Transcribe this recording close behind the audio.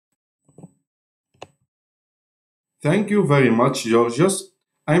Thank you very much, Georgios.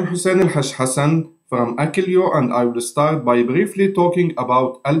 I'm Hussein El Hassan from Akilio, and I will start by briefly talking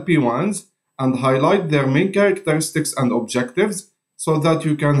about LP1s and highlight their main characteristics and objectives so that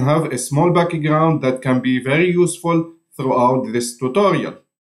you can have a small background that can be very useful throughout this tutorial.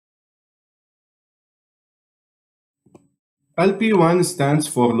 LP1 stands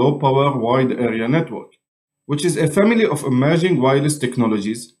for Low Power Wide Area Network, which is a family of emerging wireless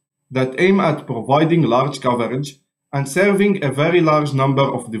technologies that aim at providing large coverage and serving a very large number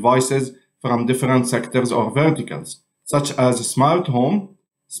of devices from different sectors or verticals, such as smart home,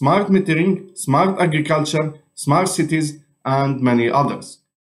 smart metering, smart agriculture, smart cities, and many others.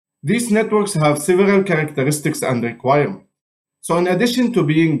 These networks have several characteristics and requirements. So in addition to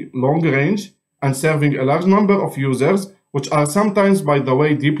being long range and serving a large number of users, which are sometimes, by the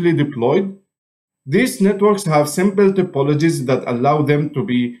way, deeply deployed, these networks have simple topologies that allow them to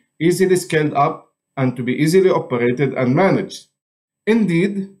be easily scaled up and to be easily operated and managed.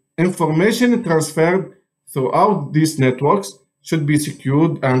 Indeed, information transferred throughout these networks should be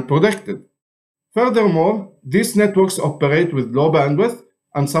secured and protected. Furthermore, these networks operate with low bandwidth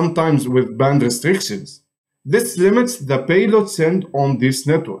and sometimes with band restrictions. This limits the payload sent on these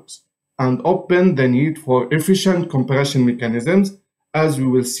networks and opens the need for efficient compression mechanisms, as we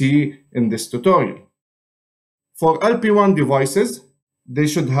will see in this tutorial. For LP1 devices, they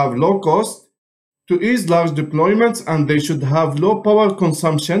should have low cost to ease large deployments, and they should have low power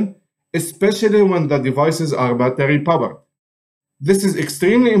consumption, especially when the devices are battery powered. This is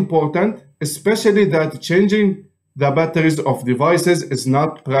extremely important, especially that changing the batteries of devices is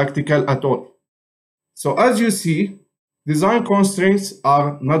not practical at all. So as you see, design constraints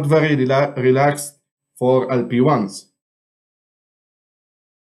are not very relaxed for LP1s.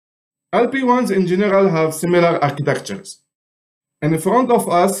 LP1s in general have similar architectures. In front of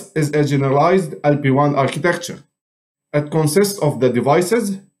us is a generalized LP1 architecture. It consists of the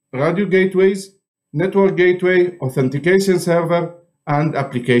devices, radio gateways, network gateway, authentication server, and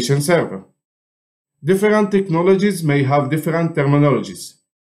application server. Different technologies may have different terminologies.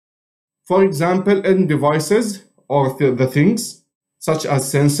 For example, in devices or the things, such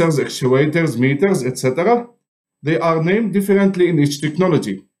as sensors, actuators, meters, etc., they are named differently in each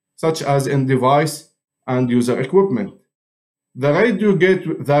technology, such as in device and user equipment. The radio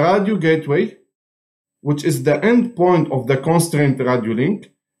gateway, which is the end point of the constraint radio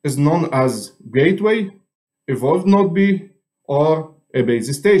link, is known as gateway, evolved node B, or a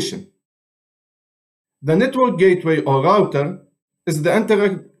base station. The network gateway or router is the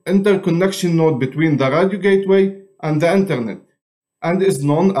interconnection node between the radio gateway and the internet, and is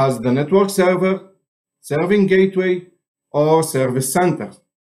known as the network server, serving gateway, or service center.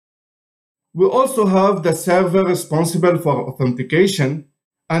 We also have the server responsible for authentication,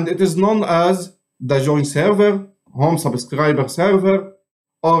 and it is known as the joint server, home subscriber server,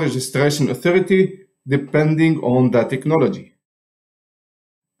 or registration authority, depending on the technology.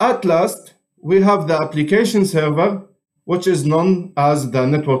 At last, we have the application server, which is known as the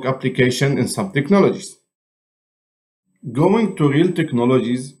network application in some technologies. Going to real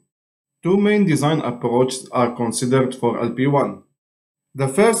technologies, two main design approaches are considered for LP1. The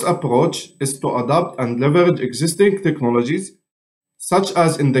first approach is to adopt and leverage existing technologies, such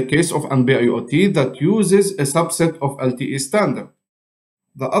as in the case of WFIOT that uses a subset of LTE standard.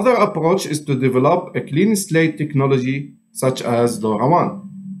 The other approach is to develop a clean slate technology, such as LoRaWAN.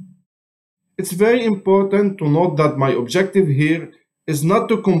 It's very important to note that my objective here is not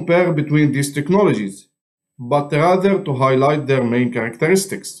to compare between these technologies, but rather to highlight their main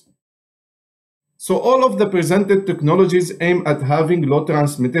characteristics. So all of the presented technologies aim at having low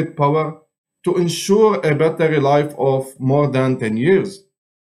transmitted power to ensure a battery life of more than 10 years.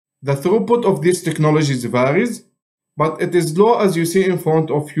 The throughput of these technologies varies, but it is low as you see in front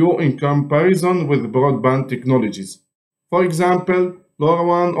of you in comparison with broadband technologies. For example,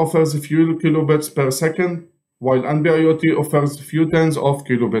 LoRaWAN offers a few kilobits per second, while WFIOT offers a few tens of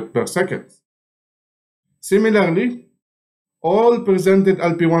kilobits per second. Similarly, all presented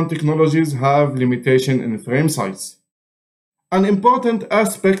LP1 technologies have limitation in frame size. An important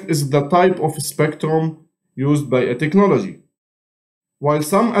aspect is the type of spectrum used by a technology. While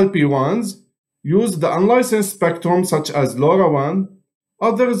some LP1s use the unlicensed spectrum such as LoRaWAN,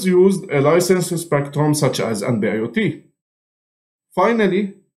 others used a licensed spectrum such as WFIOT.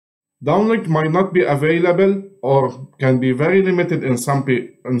 Finally, downlink might not be available or can be very limited in some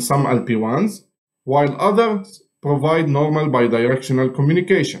LP1s, while others provide normal bidirectional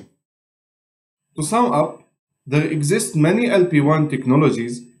communication. To sum up, there exist many LP1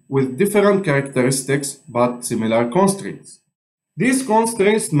 technologies with different characteristics but similar constraints. These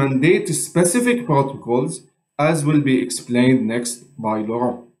constraints mandate specific protocols as will be explained next by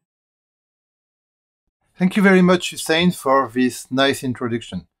Laurent. Thank you very much, Hussein, for this nice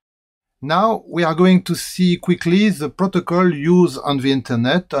introduction. Now we are going to see quickly the protocol used on the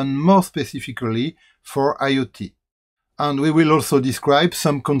Internet and more specifically for IoT. And we will also describe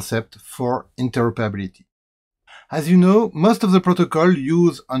some concepts for interoperability. As you know, most of the protocol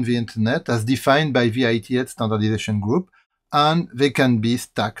used on the Internet as defined by the WFIOT standardization group, and they can be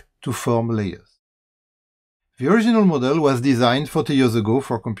stacked to form layers. The original model was designed 40 years ago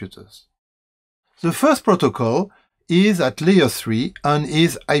for computers. The first protocol is at layer 3 and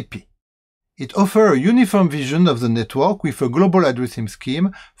is IP. It offers a uniform vision of the network with a global addressing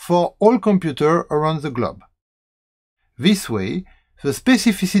scheme for all computers around the globe. This way, the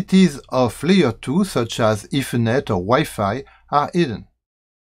specificities of layer 2, such as Ethernet or Wi-Fi, are hidden.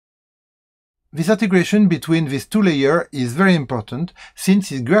 This integration between these two layers is very important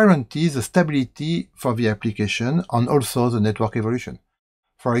since it guarantees the stability for the application and also the network evolution.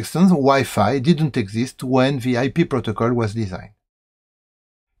 For instance, Wi-Fi didn't exist when the IP protocol was designed.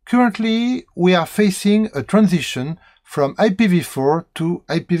 Currently, we are facing a transition from IPv4 to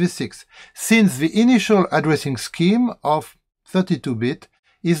IPv6, since the initial addressing scheme of 32-bit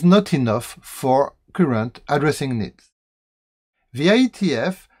is not enough for current addressing needs. The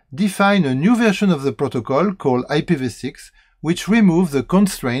IETF defined a new version of the protocol called IPv6, which removes the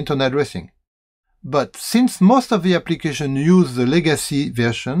constraint on addressing. But since most of the applications use the legacy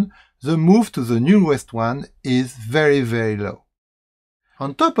version, the move to the newest one is very, very low.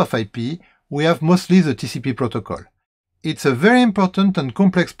 On top of IP, we have mostly the TCP protocol. It's a very important and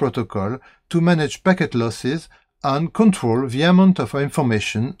complex protocol to manage packet losses and control the amount of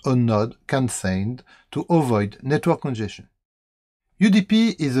information a node can send to avoid network congestion.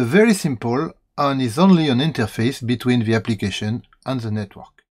 UDP is a very simple and is only an interface between the application and the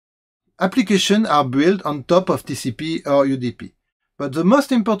network. Applications are built on top of TCP or UDP, but the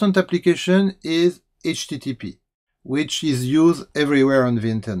most important application is HTTP, which is used everywhere on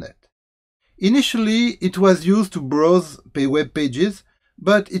the Internet. Initially, it was used to browse web pages,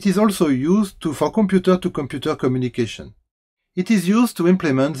 but it is also used for computer-to-computer communication. It is used to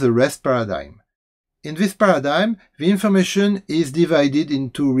implement the REST paradigm. In this paradigm, the information is divided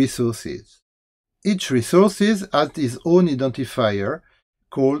into resources. Each resource has its own identifier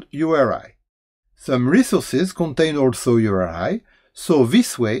called URI. Some resources contain also URI, so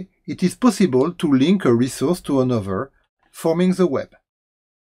this way it is possible to link a resource to another, forming the web.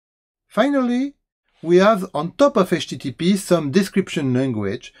 Finally, we have on top of HTTP some description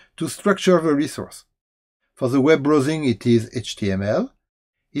language to structure the resource. For the web browsing it is HTML.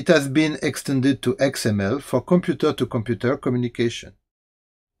 It has been extended to XML for computer-to-computer communication.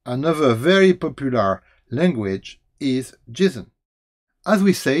 Another very popular language is JSON. As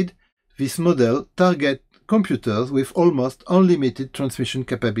we said, this model targets computers with almost unlimited transmission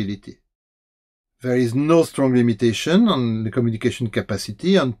capability. There is no strong limitation on the communication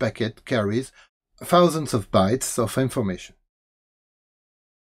capacity, and packet carries thousands of bytes of information.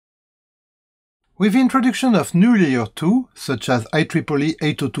 With the introduction of new layer 2, such as IEEE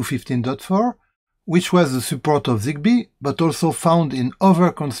 802.15.4, which was the support of ZigBee, but also found in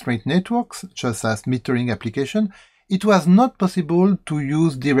other constraint networks, such as metering application, it was not possible to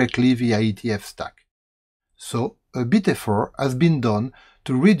use directly the IETF stack. So, a bit effort has been done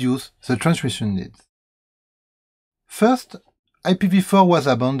to reduce the transmission needs. First, IPv4 was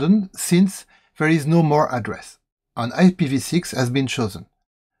abandoned since there is no more address, and IPv6 has been chosen.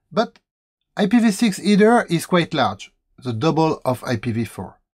 But IPv6 header is quite large, the double of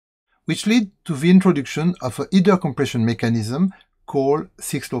IPv4, which led to the introduction of a header compression mechanism called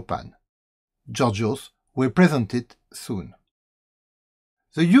 6LoWPAN. Georgios will present it soon.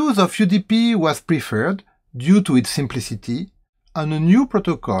 The use of UDP was preferred due to its simplicity, and a new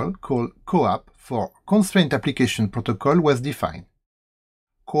protocol called CoAP for Constraint Application Protocol was defined.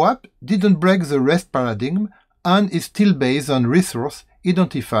 CoAP didn't break the REST paradigm and is still based on resource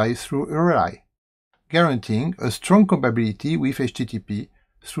identified through URI, guaranteeing a strong compatibility with HTTP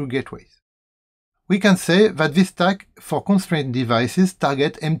through gateways. We can say that this stack for constrained devices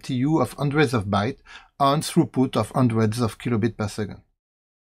targets MTU of hundreds of bytes and throughput of hundreds of kilobits per second.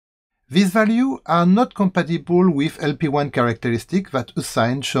 These values are not compatible with LP1 characteristics that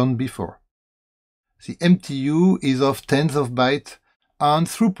Hussein shown before. The MTU is of tens of bytes and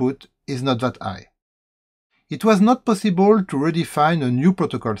throughput is not that high. It was not possible to redefine a new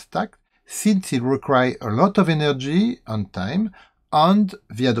protocol stack since it requires a lot of energy and time, and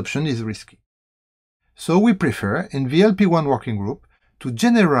the adoption is risky. So we prefer, in the LP1 working group, to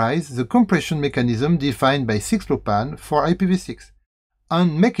generalize the compression mechanism defined by 6LoWPAN for IPv6,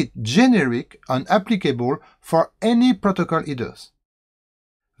 and make it generic and applicable for any protocol headers.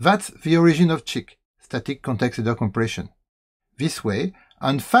 That's the origin of SCHC, static context header compression. This way,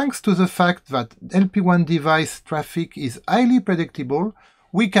 and thanks to the fact that LP1 device traffic is highly predictable,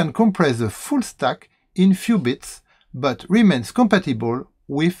 we can compress the full stack in few bits, but remains compatible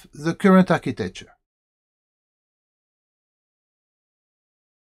with the current architecture.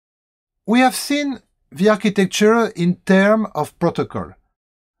 We have seen the architecture in terms of protocol,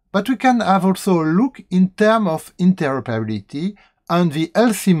 but we can have also a look in terms of interoperability, and the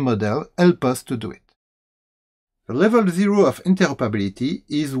LSIM model helps us to do it. The level 0 of interoperability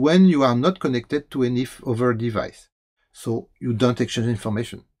is when you are not connected to any other device, so you don't exchange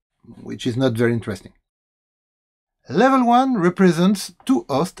information, which is not very interesting. Level 1 represents two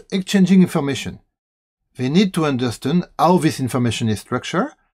hosts exchanging information. They need to understand how this information is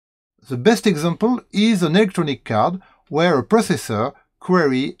structured. The best example is an electronic card where a processor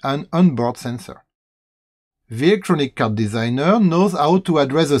queries an onboard sensor. The electronic card designer knows how to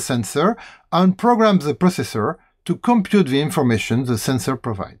address the sensor and programs the processor to compute the information the sensor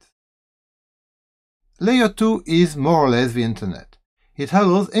provides. Layer 2 is more or less the Internet. It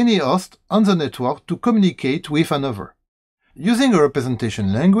allows any host on the network to communicate with another. Using a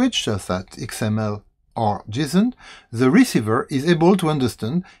representation language such as XML or JSON, the receiver is able to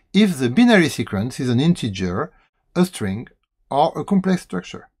understand if the binary sequence is an integer, a string, or a complex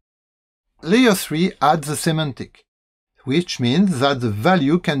structure. Layer 3 adds the semantic, which means that the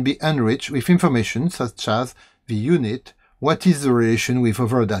value can be enriched with information such as the unit, what is the relation with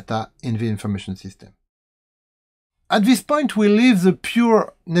other data in the information system. At this point, we leave the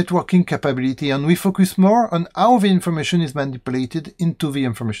pure networking capability and we focus more on how the information is manipulated into the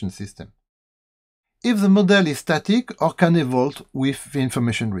information system. If the model is static or can evolve with the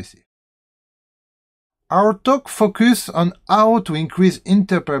information received. Our talk focuses on how to increase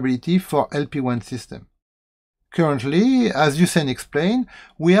interoperability for LP1 system. Currently, as Hussein explained,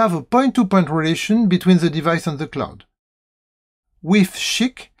 we have a point-to-point relation between the device and the cloud. With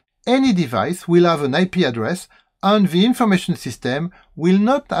SCHC, any device will have an IP address and the information system will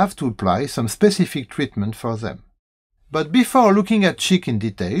not have to apply some specific treatment for them. But before looking at SCHC in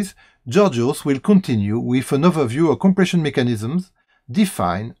details, Georgios will continue with an overview of compression mechanisms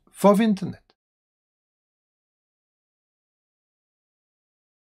defined for the Internet.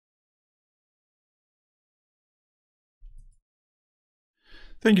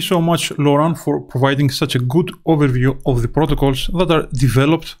 Thank you so much, Laurent, for providing such a good overview of the protocols that are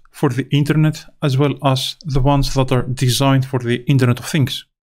developed for the Internet as well as the ones that are designed for the Internet of Things.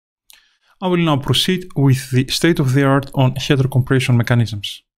 I will now proceed with the state-of-the-art on header compression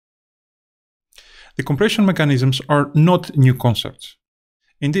mechanisms. The compression mechanisms are not new concepts.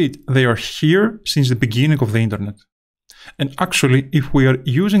 Indeed, they are here since the beginning of the Internet. And actually, if we are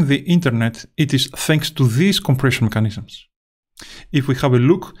using the Internet, it is thanks to these compression mechanisms. If we have a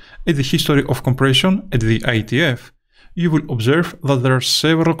look at the history of compression at the IETF, you will observe that there are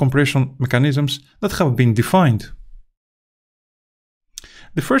several compression mechanisms that have been defined.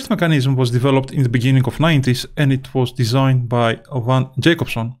 The first mechanism was developed in the beginning of the 90s and it was designed by Van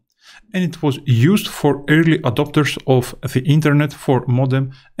Jacobson, and it was used for early adopters of the Internet for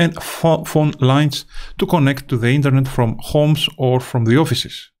modem and phone lines to connect to the Internet from homes or from the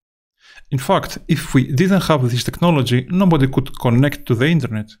offices. In fact, if we didn't have this technology, nobody could connect to the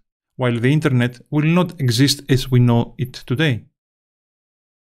Internet, while the Internet will not exist as we know it today.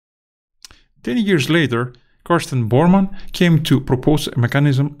 10 years later, Carsten Bormann came to propose a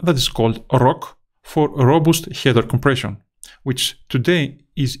mechanism that is called ROC for robust header compression, which today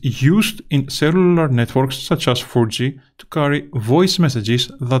is used in cellular networks such as 4G to carry voice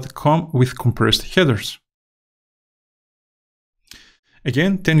messages that come with compressed headers.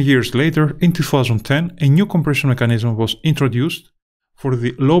 Again, 10 years later, in 2010, a new compression mechanism was introduced for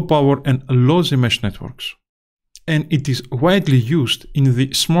the low power and lossy mesh networks. And it is widely used in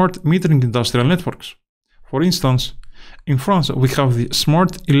the smart metering industrial networks. For instance, in France, we have the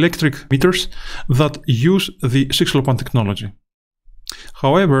smart electric meters that use the 6LoWPAN technology.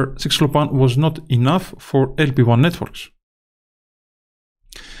 However, 6LoWPAN was not enough for LP1 networks.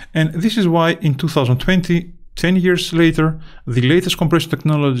 And this is why in 2020, 10 years later, the latest compression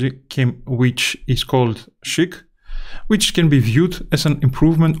technology came, which is called SCHC, which can be viewed as an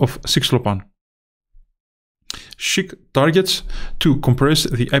improvement of 6LoWPAN. SCHC targets to compress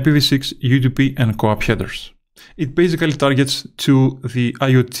the IPv6, UDP, and CoAP headers. It basically targets to the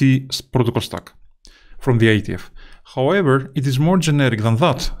IoT protocol stack from the IETF. However, it is more generic than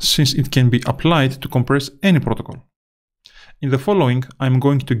that, since it can be applied to compress any protocol. In the following, I'm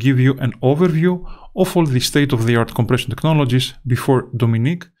going to give you an overview of all the state-of-the-art compression technologies before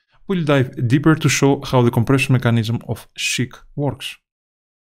Dominique will dive deeper to show how the compression mechanism of SCHC works.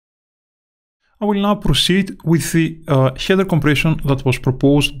 I will now proceed with the header compression that was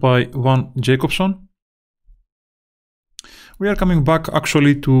proposed by Van Jacobson. We are coming back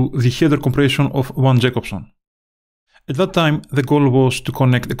actually to the header compression of Van Jacobson. At that time, the goal was to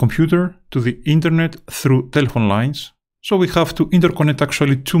connect a computer to the internet through telephone lines. So we have to interconnect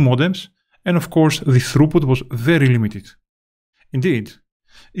actually two modems, and of course the throughput was very limited. Indeed,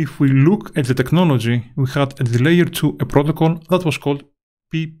 if we look at the technology, we had at the layer 2 a protocol that was called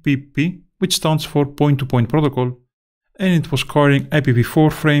PPP, which stands for point-to-point protocol, and it was carrying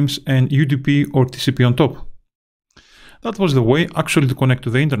IPv4 frames and UDP or TCP on top. That was the way actually to connect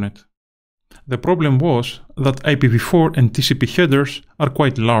to the internet. The problem was that IPv4 and TCP headers are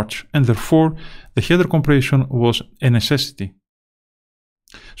quite large, and therefore the header compression was a necessity.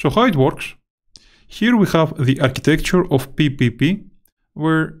 So how it works? Here we have the architecture of PPP,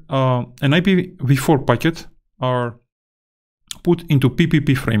 where an IPv4 packet are put into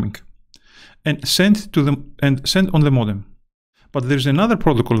PPP framing and sent on the modem. But there's another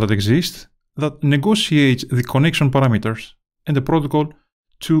protocol that exists that negotiates the connection parameters and the protocol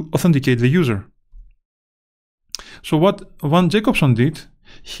to authenticate the user. So what Van Jacobson did,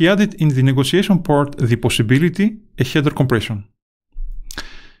 he added in the negotiation part the possibility a header compression.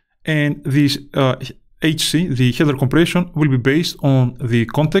 And this HC, the header compression, will be based on the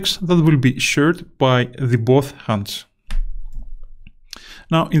context that will be shared by the both hands.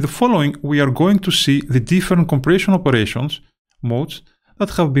 Now, in the following, we are going to see the different compression operations modes that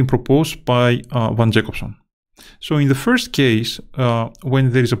have been proposed by Van Jacobson. So in the first case,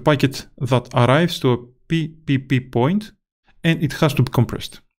 when there is a packet that arrives to a PPP point, and it has to be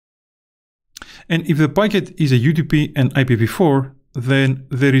compressed. And if the packet is a UDP and IPv4, then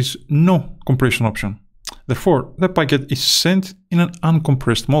there is no compression option. Therefore, the packet is sent in an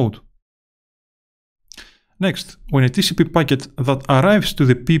uncompressed mode. Next, when a TCP packet that arrives to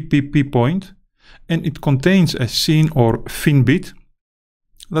the PPP point, and it contains a SYN or FIN bit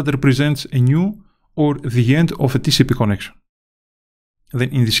that represents a new or the end of a TCP connection. Then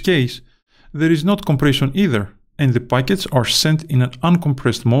in this case, there is not compression either, and the packets are sent in an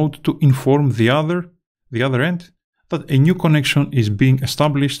uncompressed mode to inform the other end that a new connection is being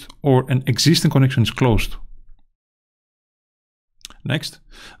established or an existing connection is closed. Next,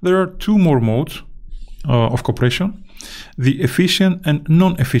 there are two more modes of compression, the efficient and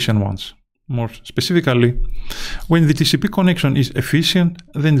non-efficient ones. More specifically, when the TCP connection is efficient,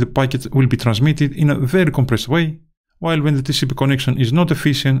 then the packet will be transmitted in a very compressed way, while when the TCP connection is not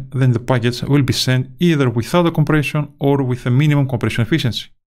efficient, then the packets will be sent either without a compression or with a minimum compression efficiency.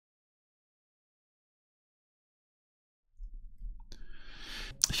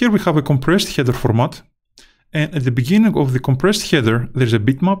 Here we have a compressed header format, and at the beginning of the compressed header, there's a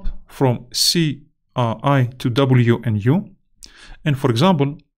bitmap from C, I to W and U, and for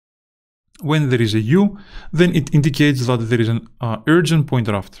example, when there is a U, then it indicates that there is an urgent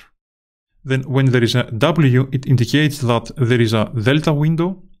pointer after. Then when there is a W, it indicates that there is a delta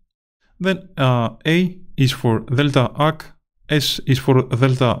window. Then A is for delta ACK, S is for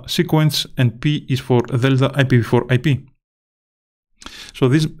delta sequence, and P is for delta IPv4 IP. So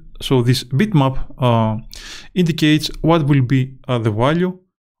this bitmap indicates what will be the value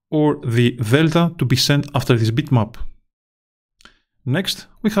or the delta to be sent after this bitmap. Next,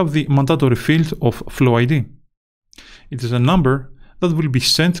 we have the mandatory field of flow ID. It is a number that will be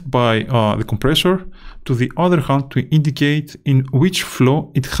sent by the compressor to the other hand to indicate in which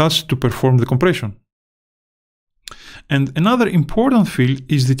flow it has to perform the compression. And another important field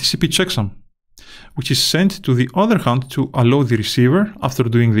is the TCP checksum, which is sent to the other hand to allow the receiver, after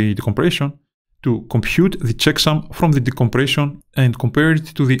doing the decompression, to compute the checksum from the decompression and compare it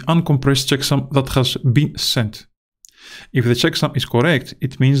to the uncompressed checksum that has been sent. If the checksum is correct,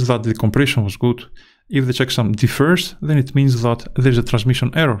 it means that the compression was good. If the checksum differs, then it means that there is a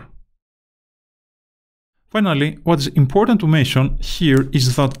transmission error. Finally, what is important to mention here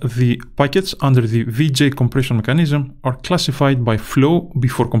is that the packets under the VJ compression mechanism are classified by flow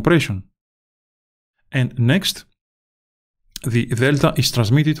before compression. And next, the delta is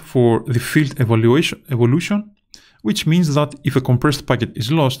transmitted for the field evolution, which means that if a compressed packet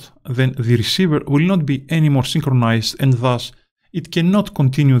is lost, then the receiver will not be any more synchronized, and thus it cannot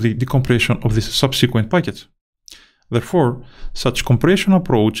continue the decompression of the subsequent packets. Therefore, such compression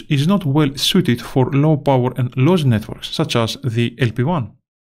approach is not well suited for low power and lossy networks, such as the LP1.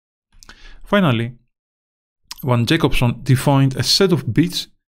 Finally, Van Jacobson defined a set of bits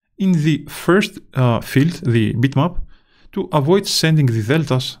in the first field, the bitmap, to avoid sending the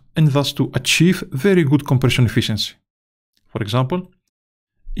deltas and thus to achieve very good compression efficiency. For example,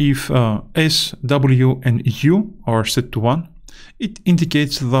 if S, W, and U are set to 1, it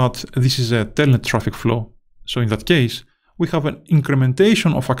indicates that this is a telnet traffic flow. So in that case, we have an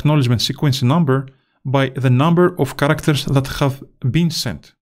incrementation of acknowledgement sequence number by the number of characters that have been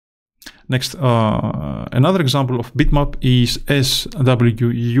sent. Next, another example of bitmap is S, W,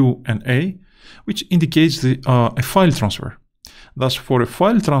 U, and A, which indicates a file transfer. Thus, for a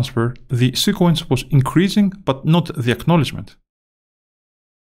file transfer, the sequence was increasing, but not the acknowledgement.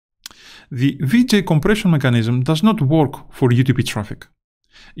 The VJ compression mechanism does not work for UDP traffic.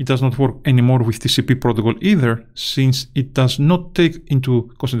 It does not work anymore with TCP protocol either, since it does not take into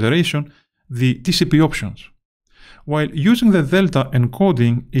consideration the TCP options. While using the delta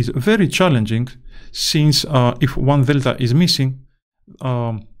encoding is very challenging, since if one delta is missing,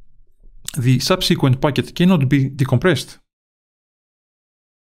 the subsequent packet cannot be decompressed.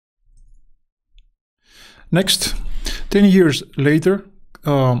 Next, 10 years later,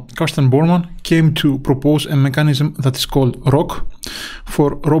 Carsten Bormann came to propose a mechanism that is called ROC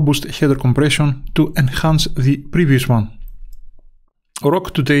for robust header compression to enhance the previous one.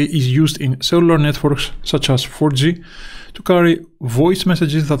 ROC today is used in cellular networks such as 4G to carry voice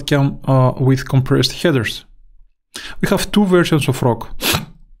messages that come with compressed headers. We have two versions of ROC.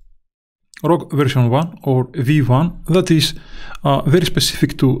 ROC version 1 or V1 that is very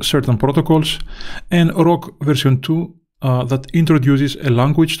specific to certain protocols, and ROC version 2 that introduces a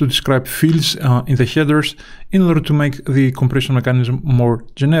language to describe fields in the headers in order to make the compression mechanism more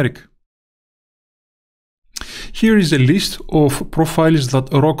generic. Here is a list of profiles that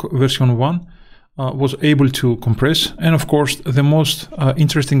ROC version 1 was able to compress, and of course the most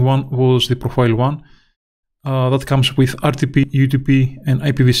interesting one was the profile 1 that comes with RTP, UDP, and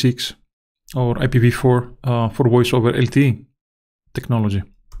IPv6 or IPv4 for voice over LTE technology.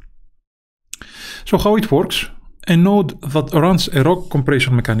 So how it works? A node that runs a ROC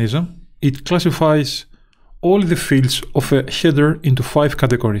compression mechanism, it classifies all the fields of a header into 5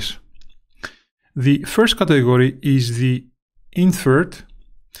 categories. The first category is the inferred.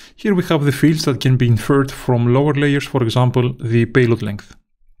 Here we have the fields that can be inferred from lower layers, for example, the payload length.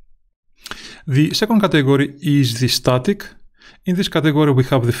 The second category is the static. In this category we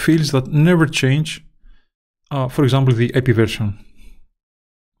have the fields that never change, for example, the IP version.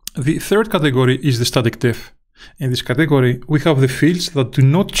 The third category is the static def. In this category, we have the fields that do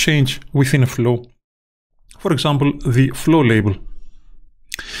not change within a flow. For example, the flow label.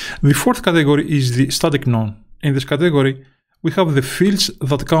 The fourth category is the static known. In this category, we have the fields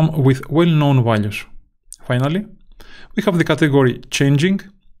that come with well-known values. Finally, we have the category changing,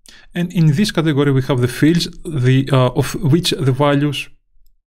 and in this category we have the fields of which the values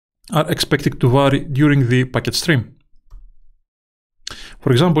are expected to vary during the packet stream.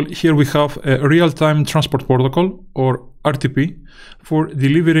 For example, here we have a real-time transport protocol, or RTP, for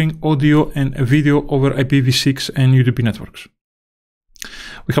delivering audio and video over IPv6 and UDP networks.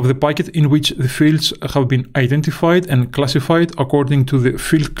 We have the packet in which the fields have been identified and classified according to the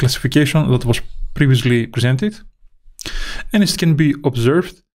field classification that was previously presented. And as can be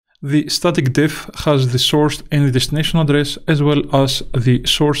observed, the static def has the source and the destination address as well as the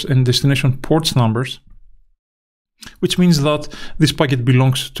source and destination ports numbers, which means that this packet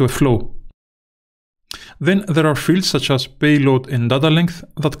belongs to a flow. Then there are fields such as payload and data length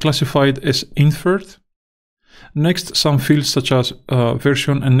that classified as inferred. Next, some fields such as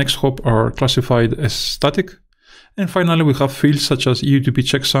version and next hop are classified as static. And finally, we have fields such as UDP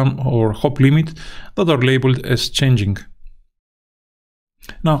checksum or hop limit that are labeled as changing.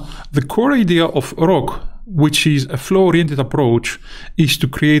 Now, the core idea of ROC, which is a flow-oriented approach, is to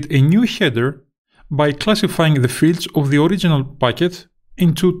create a new header by classifying the fields of the original packet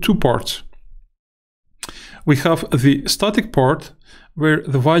into two parts. We have the static part, where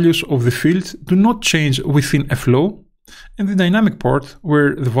the values of the field do not change within a flow, and the dynamic part,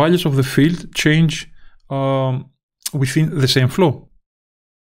 where the values of the field change within the same flow.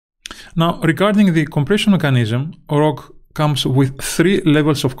 Now, regarding the compression mechanism, ROC comes with 3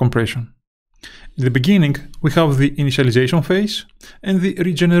 levels of compression. In the beginning, we have the initialization phase and the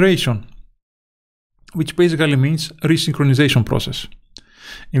regeneration, which basically means resynchronization process.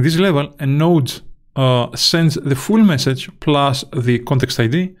 In this level, a node sends the full message plus the context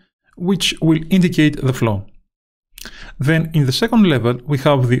ID, which will indicate the flow. Then in the second level, we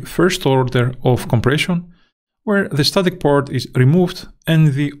have the first order of compression, where the static part is removed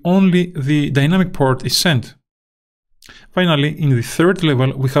and only the dynamic part is sent. Finally, in the third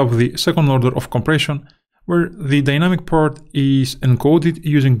level, we have the second order of compression, where the dynamic part is encoded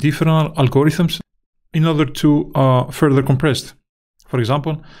using different algorithms in order to further compress. For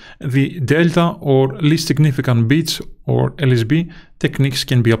example, the delta or least significant bits or LSB techniques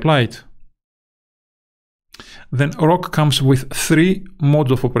can be applied. Then ROC comes with 3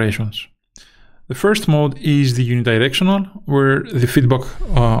 modes of operations. The first mode is the unidirectional, where the feedback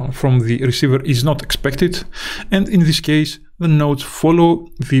from the receiver is not expected, and in this case, the nodes follow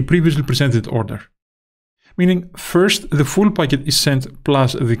the previously presented order. Meaning, first the full packet is sent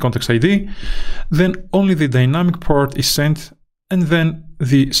plus the context ID, then only the dynamic part is sent, and then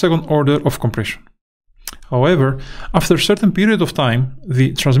the second order of compression. However, after a certain period of time,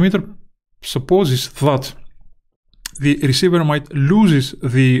 the transmitter supposes that the receiver might lose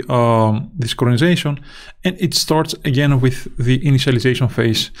the synchronization, and it starts again with the initialization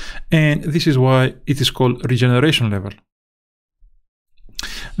phase, and this is why it is called regeneration level.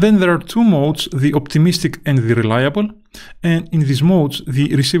 Then there are 2 modes, the optimistic and the reliable, and in these modes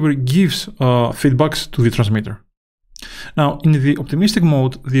the receiver gives feedbacks to the transmitter. Now in the optimistic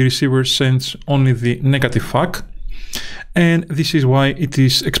mode the receiver sends only the negative FAC, and this is why it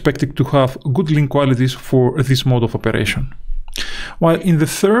is expected to have good link qualities for this mode of operation. While in the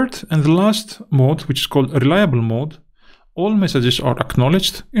third and the last mode, which is called reliable mode, all messages are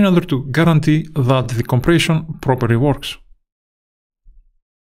acknowledged in order to guarantee that the compression properly works.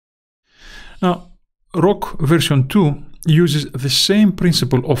 Now, ROC version 2 uses the same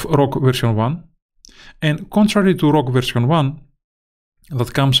principle of ROC version 1, and contrary to ROC version 1,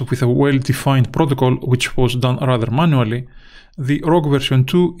 that comes with a well-defined protocol which was done rather manually, the ROC version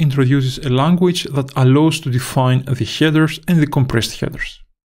 2 introduces a language that allows to define the headers and the compressed headers.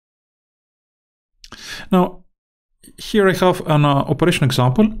 Now, here I have an operation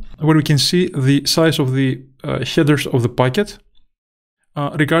example where we can see the size of the headers of the packet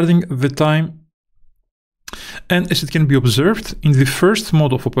regarding the time. And as it can be observed, in the first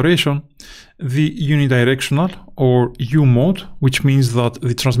mode of operation, the unidirectional or U mode, which means that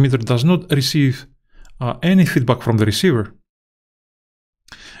the transmitter does not receive any feedback from the receiver.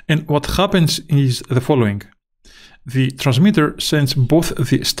 And what happens is the following. The transmitter sends both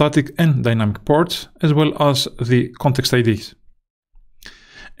the static and dynamic parts, as well as the context IDs.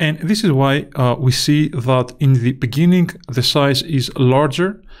 And this is why we see that in the beginning the size is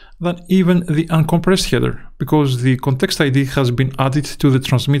larger than even the uncompressed header, because the context ID has been added to the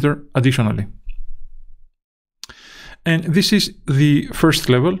transmitter additionally. And this is the first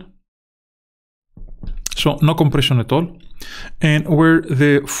level, so no compression at all, and where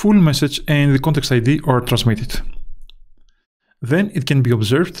the full message and the context ID are transmitted. Then it can be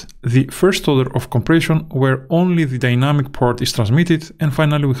observed the first order of compression where only the dynamic part is transmitted, and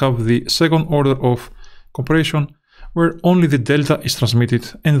finally we have the second order of compression where only the delta is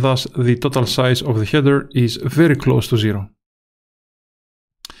transmitted, and thus the total size of the header is very close to 0.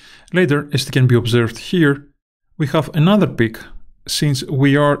 Later, as it can be observed here, we have another peak. Since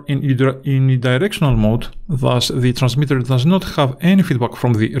we are in unidirectional mode, thus the transmitter does not have any feedback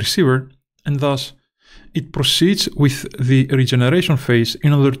from the receiver, and thus it proceeds with the regeneration phase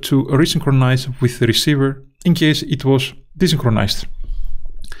in order to resynchronize with the receiver in case it was desynchronized,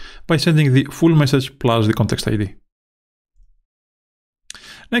 by sending the full message plus the context ID.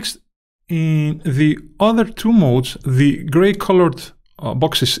 Next, in the other 2 modes, the gray colored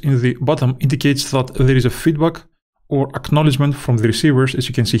boxes in the bottom indicates that there is a feedback or acknowledgement from the receivers, as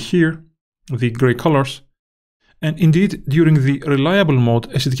you can see here, the gray colors. And indeed, during the reliable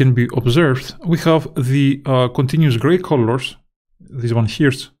mode, as it can be observed, we have the continuous gray colors, this one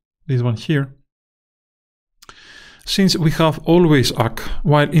here, since we have always ACK,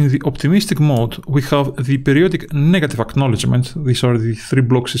 while in the optimistic mode, we have the periodic negative acknowledgement. These are the 3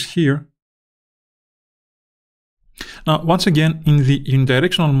 blocks here. Now, once again, in the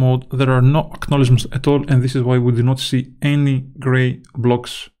unidirectional mode, there are no acknowledgements at all, and this is why we do not see any gray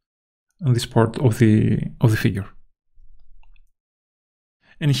blocks on this part of the figure.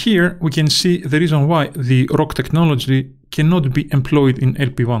 And here we can see the reason why the ROC technology cannot be employed in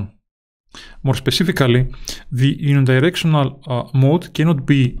LP1. More specifically, the unidirectional mode cannot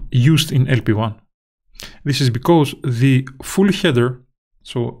be used in LP1. This is because the full header,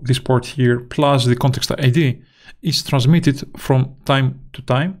 so this part here plus the context ID, is transmitted from time to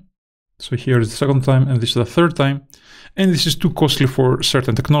time. So here is the second time and this is the third time, and this is too costly for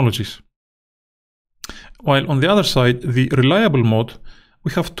certain technologies. While on the other side, the reliable mode,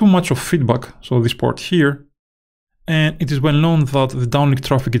 we have too much of feedback, so this part here, and it is well known that the downlink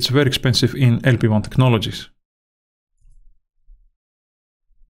traffic is very expensive in LP1 technologies.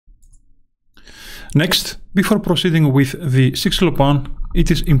 Next, before proceeding with the 6LoWPAN,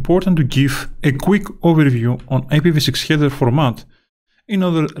 it is important to give a quick overview on IPv6 header format in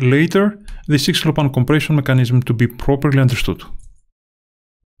order later the 6-LoWPAN compression mechanism to be properly understood.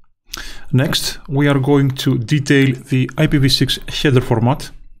 Next, we are going to detail the IPv6 header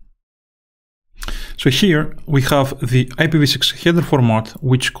format. So here we have the IPv6 header format,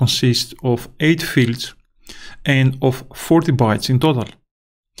 which consists of 8 fields and of 40 bytes in total.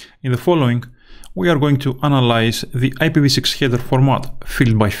 In the following, we are going to analyze the IPv6 header format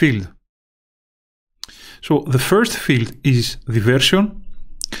field by field. So the first field is the version,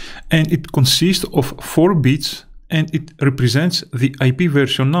 and it consists of 4 bits, and it represents the IP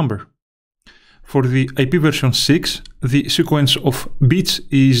version number. For the IP version 6, the sequence of bits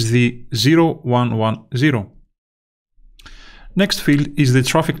is the 0110. Next field is the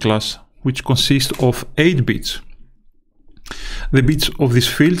traffic class, which consists of 8 bits. The bits of this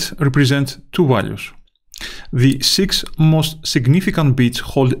field represent 2 values. The 6 most significant bits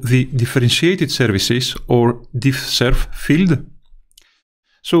hold the differentiated services or diffserv field.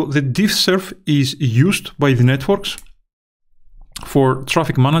 So the diffserv is used by the networks for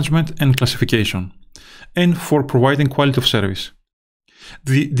traffic management and classification, and for providing quality of service.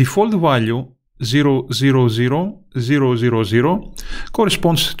 The default value 000000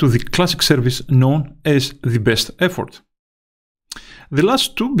 corresponds to the classic service known as the best effort. The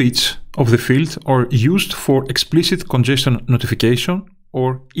last 2 bits of the field are used for explicit congestion notification,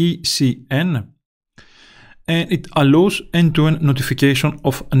 or ECN, and it allows end-to-end notification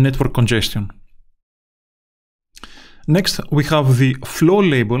of a network congestion. Next, we have the flow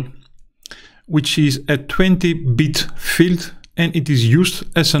label, which is a 20-bit field, and it is used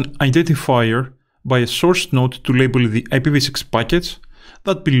as an identifier by a source node to label the IPv6 packets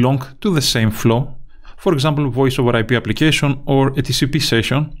that belong to the same flow, for example, voice over IP application or a TCP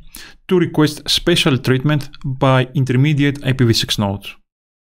session, to request special treatment by intermediate IPv6 nodes.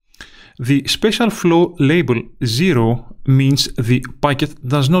 The special flow label 0 means the packet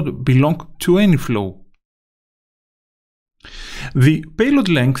does not belong to any flow. The payload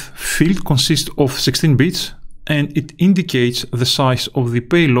length field consists of 16 bits, and it indicates the size of the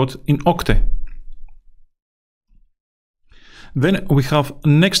payload in octet. Then we have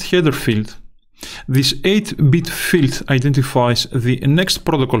next header field. This 8-bit field identifies the next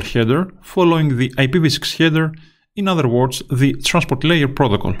protocol header following the IPv6 header, in other words, the transport layer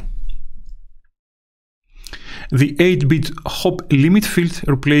protocol. The 8-bit hop limit field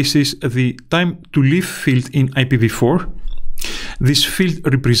replaces the time to leave field in IPv4. This field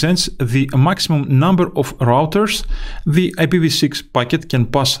represents the maximum number of routers the IPv6 packet can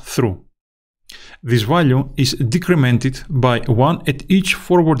pass through. This value is decremented by 1 at each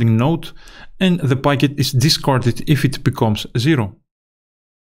forwarding node, and the packet is discarded if it becomes 0.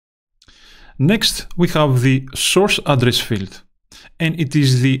 Next, we have the source address field, and it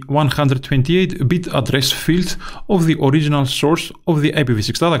is the 128-bit address field of the original source of the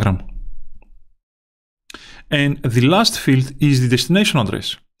IPv6 datagram. And the last field is the destination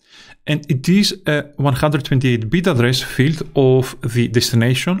address, and it is a 128-bit address field of the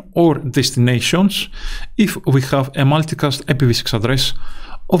destination or destinations if we have a multicast IPv6 address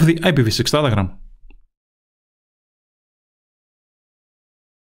of the IPv6 datagram.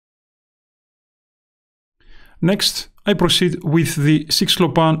 Next, I proceed with the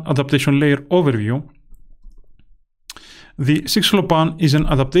 6-LoWPAN adaptation layer overview. The 6-LoWPAN is an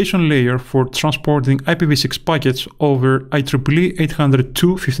adaptation layer for transporting IPv6 packets over IEEE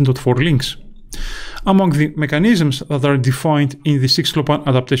 802.15.4 links. Among the mechanisms that are defined in the 6-LoWPAN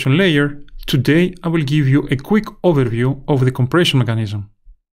adaptation layer, today I will give you a quick overview of the compression mechanism.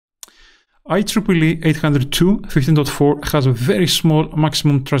 IEEE 802.15.4 has a very small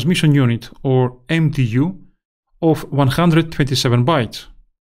maximum transmission unit, or MTU, of 127 bytes.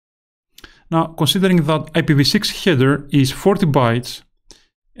 Now, considering that IPv6 header is 40 bytes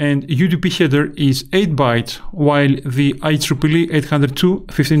and UDP header is 8 bytes, while the IEEE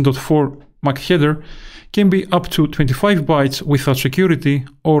 802.15.4 MAC header can be up to 25 bytes without security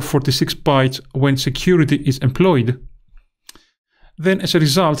or 46 bytes when security is employed, then as a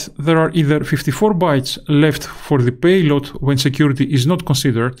result, there are either 54 bytes left for the payload when security is not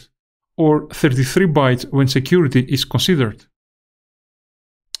considered, or 33 bytes when security is considered.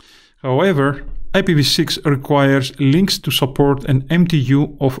 However, IPv6 requires links to support an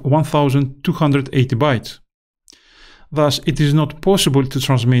MTU of 1280 bytes. Thus, it is not possible to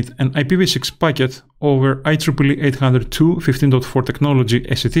transmit an IPv6 packet over IEEE 802.15.4 technology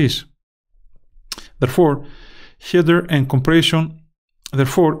as it is. Therefore, header compression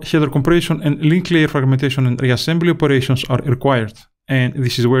and link layer fragmentation and reassembly operations are required, and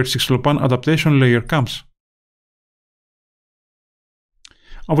this is where 6-LoWPAN adaptation layer comes.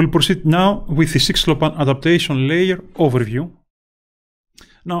 I will proceed now with the 6-LoWPAN adaptation layer overview.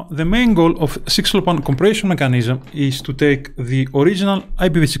 Now, the main goal of 6LoWPAN compression mechanism is to take the original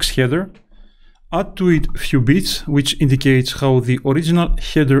IPv6 header, add to it few bits, which indicates how the original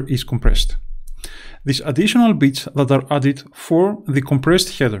header is compressed. These additional bits that are added form the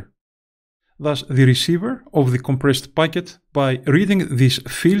compressed header. Thus, the receiver of the compressed packet, by reading these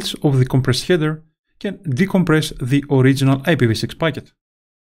fields of the compressed header, can decompress the original IPv6 packet.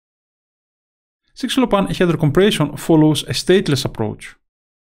 6LoWPAN header compression follows a stateless approach.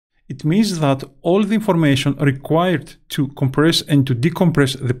 It means that all the information required to compress and to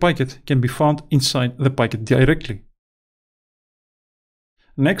decompress the packet can be found inside the packet directly.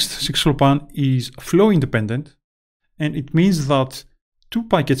 Next, 6LoWPAN is flow independent, and it means that two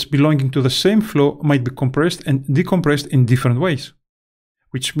packets belonging to the same flow might be compressed and decompressed in different ways,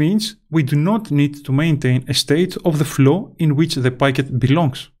 which means we do not need to maintain a state of the flow in which the packet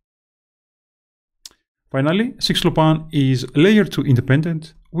belongs. Finally, 6LoWPAN is layer 2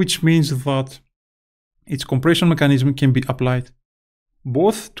 independent, which means that its compression mechanism can be applied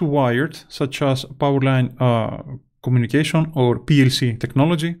both to wired, such as powerline communication or PLC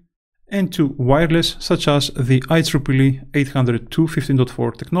technology, and to wireless, such as the IEEE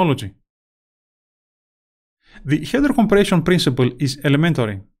 802.15.4 technology. The header compression principle is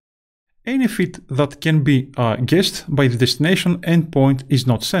elementary. Any feed that can be guessed by the destination endpoint is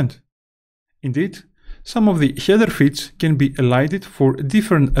not sent. Indeed, some of the header feeds can be elided for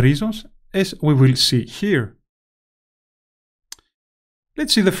different reasons, as we will see here.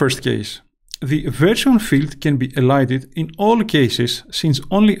 Let's see the first case. The version field can be elided in all cases since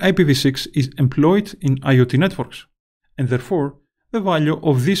only IPv6 is employed in IoT networks, and therefore the value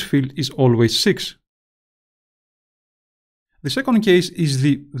of this field is always 6. The second case is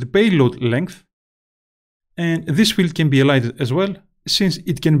the payload length, and this field can be elided as well, since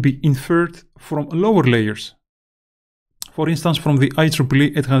it can be inferred from lower layers, for instance from the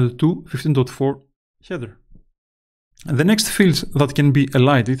IEEE 802.15.4 header. The next fields that can be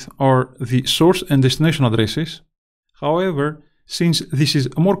elided are the source and destination addresses. However, since this is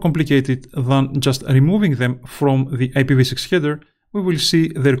more complicated than just removing them from the IPv6 header, we will see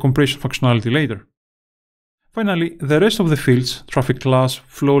their compression functionality later. Finally, the rest of the fields, traffic class,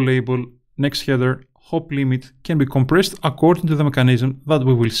 flow label, next header, hop limit, can be compressed according to the mechanism that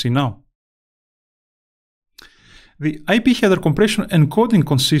we will see now. The IP header compression encoding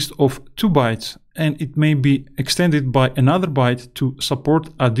consists of 2 bytes, and it may be extended by another byte to support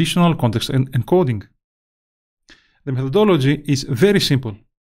additional context encoding. The methodology is very simple.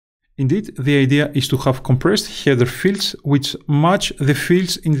 Indeed, the idea is to have compressed header fields which match the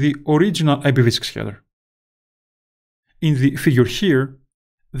fields in the original IPv6 header. In the figure here,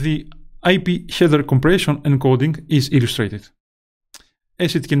 the IP header compression encoding is illustrated.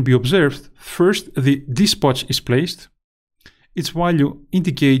 As it can be observed, first the dispatch is placed. Its value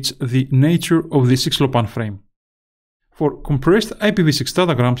indicates the nature of the 6LoWPAN frame. For compressed IPv6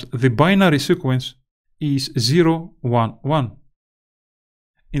 datagrams, the binary sequence is 0, 1, 1.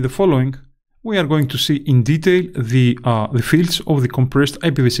 In the following, we are going to see in detail the fields of the compressed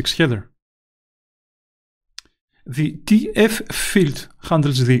IPv6 header. The TF field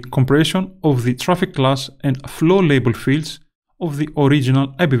handles the compression of the traffic class and flow label fields of the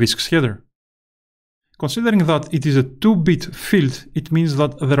original IPv6 header. Considering that it is a 2-bit field, it means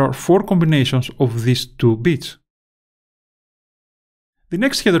that there are 4 combinations of these 2 bits. The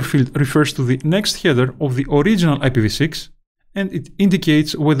next header field refers to the next header of the original IPv6, and it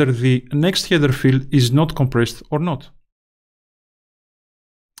indicates whether the next header field is not compressed or not.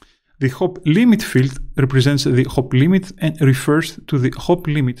 The hop limit field represents the hop limit and refers to the hop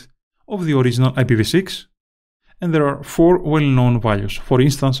limit of the original IPv6, and there are 4 well-known values. For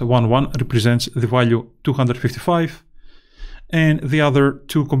instance, 11 represents the value 255, and the other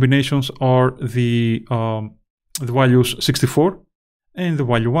 2 combinations are the values 64 and the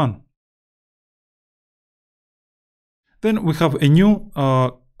value 1. Then we have a new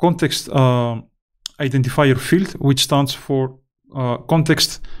context identifier field, which stands for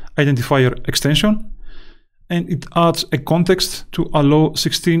context identifier extension, and it adds a context to allow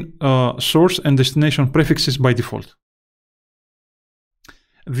 16 source and destination prefixes by default.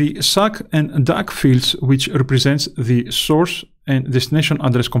 The SAC and DAC fields, which represents the source and destination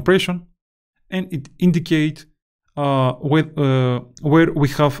address compression, and it indicate whether we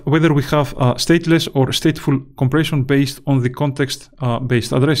have stateless or stateful compression based on the context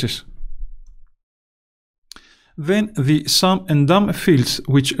based addresses. Then the sum and dum fields,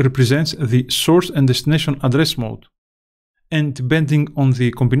 which represents the source and destination address mode. And depending on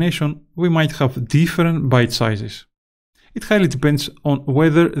the combination, we might have different byte sizes. It highly depends on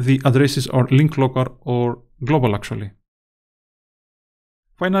whether the addresses are link local or global actually.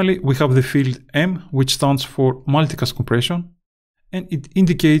 Finally, we have the field M, which stands for multicast compression, and it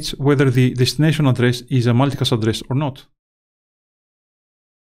indicates whether the destination address is a multicast address or not.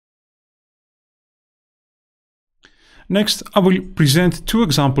 Next, I will present two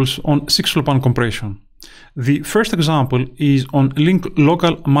examples on 6LoWPAN compression. The first example is on link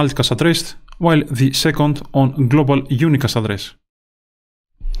local multicast address, while the second on global unicast address.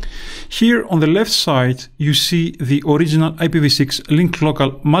 Here on the left side, you see the original IPv6 link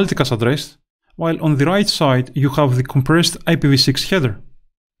local multicast address, while on the right side, you have the compressed IPv6 header,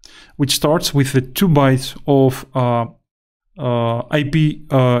 which starts with the 2 bytes of IP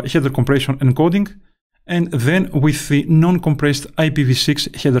header compression encoding, and then with the non-compressed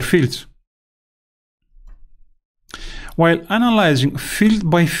IPv6 header fields. While analyzing field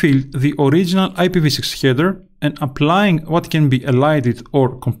by field the original IPv6 header and applying what can be elided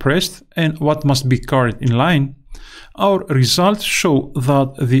or compressed and what must be carried in line, our results show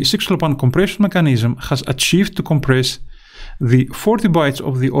that the 6LoWPAN compression mechanism has achieved to compress the 40 bytes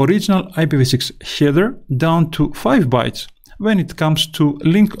of the original IPv6 header down to 5 bytes when it comes to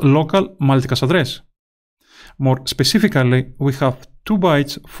link local multicast address. More specifically, we have 2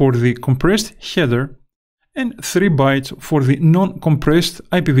 bytes for the compressed header and 3 bytes for the non-compressed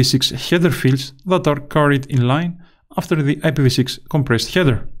IPv6 header fields that are carried in line after the IPv6 compressed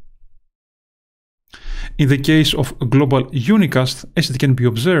header. In the case of global unicast, as it can be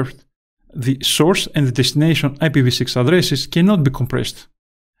observed, the source and the destination IPv6 addresses cannot be compressed,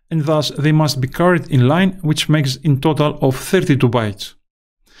 and thus they must be carried in line, which makes in total of 32 bytes.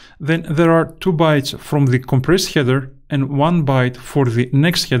 Then there are 2 bytes from the compressed header and 1 byte for the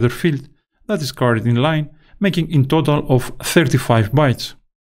next header field that is carried in line, making in total of 35 bytes.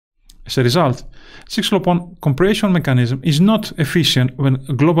 As a result, 6LoWPAN compression mechanism is not efficient when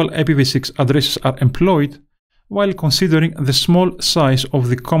global IPv6 addresses are employed, while considering the small size of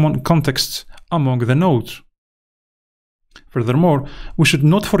the common contexts among the nodes. Furthermore, we should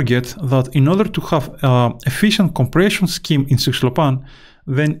not forget that in order to have an efficient compression scheme in 6LoWPAN,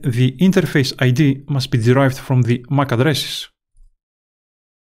 then the interface ID must be derived from the MAC addresses.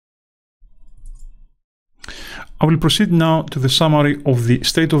 I will proceed now to the summary of the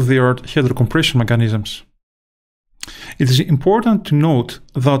state-of-the-art header compression mechanisms. It is important to note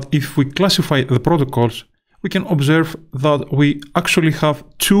that if we classify the protocols, we can observe that we actually have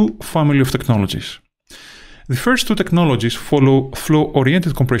 2 families of technologies. The first 2 technologies follow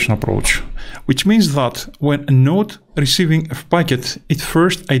flow-oriented compression approach, which means that when a node receiving a packet, it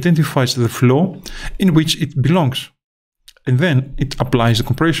first identifies the flow in which it belongs, and then it applies the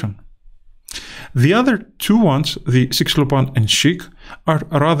compression. The other 2 ones, the 6LoWPAN and SCHC, are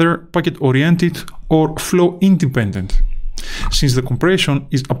rather packet-oriented or flow-independent, since the compression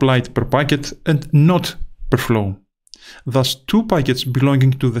is applied per packet and not per flow. Thus, 2 packets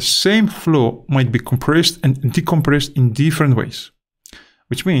belonging to the same flow might be compressed and decompressed in different ways,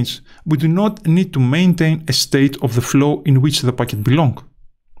 which means we do not need to maintain a state of the flow in which the packet belongs.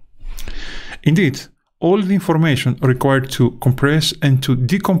 Indeed, all the information required to compress and to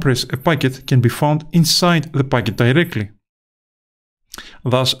decompress a packet can be found inside the packet directly.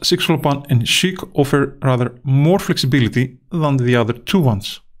 Thus, 6LoWPAN and SCHC offer rather more flexibility than the other 2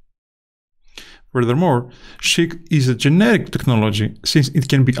 ones. Furthermore, SCHC is a generic technology since it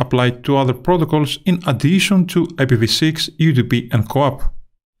can be applied to other protocols in addition to IPv6, UDP, and CoAP.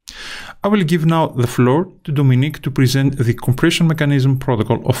 I will give now the floor to Dominique to present the compression mechanism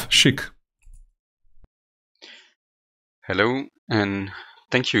protocol of SCHC. Hello, and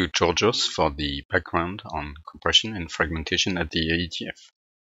thank you, Georgios, for the background on compression and fragmentation at the AETF.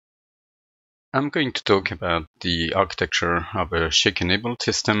 I'm going to talk about the architecture of a SCHC-enabled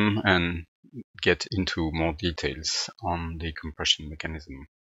system and get into more details on the compression mechanism.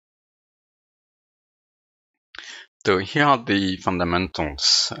 So here are the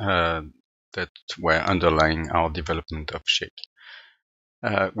fundamentals that were underlying our development of SCHC.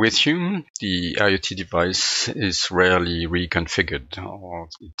 We assume the IoT device is rarely reconfigured or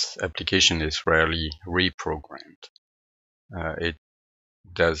its application is rarely reprogrammed. It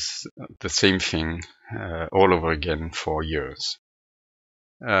does the same thing all over again for years.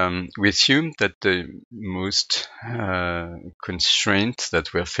 We assume that the most constraint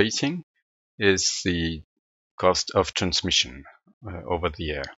that we're facing is the cost of transmission over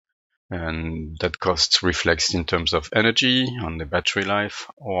the air. And that cost reflects in terms of energy on the battery life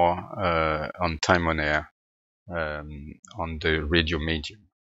or on time on air on the radio medium.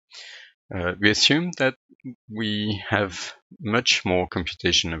 We assume that we have much more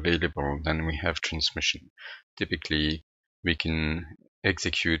computation available than we have transmission. Typically, we can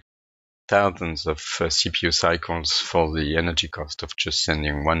execute thousands of CPU cycles for the energy cost of just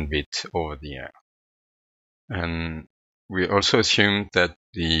sending one bit over the air. And we also assume that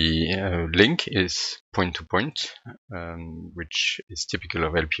the link is point-to-point, which is typical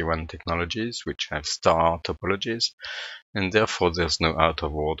of LP1 technologies, which have star topologies, and therefore there's no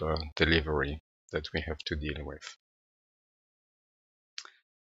out-of-order delivery that we have to deal with.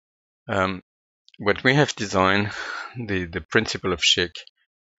 What we have designed, the principle of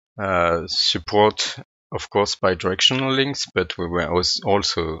SCHC, support, of course, bidirectional links, but we were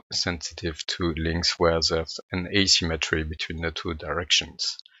also sensitive to links where there's an asymmetry between the two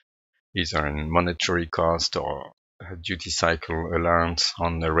directions, either in monetary cost or duty cycle allowance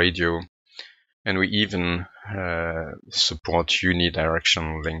on the radio. And we even support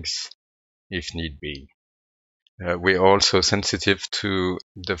unidirectional links if need be. We're also sensitive to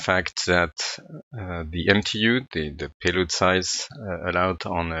the fact that the MTU, the payload size allowed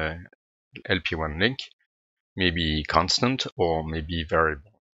on a LP1 link, may be constant or may be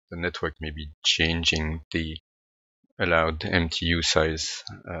variable. The network may be changing the allowed MTU size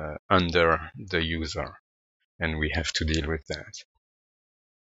under the user, and we have to deal with that.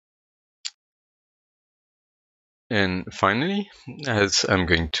 And finally, as I'm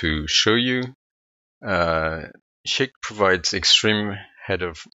going to show you, SCHC provides extreme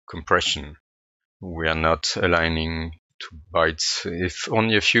header compression. We are not aligning to bytes. If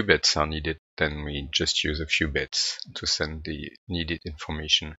only a few bits are needed, then we just use a few bits to send the needed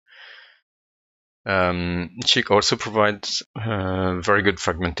information. SCHC also provides very good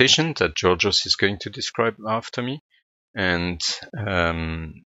fragmentation that Georgios is going to describe after me. And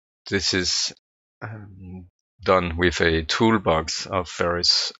this is done with a toolbox of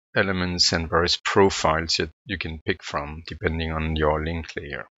various elements and various profiles that you can pick from depending on your link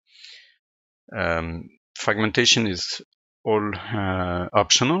layer. Fragmentation is all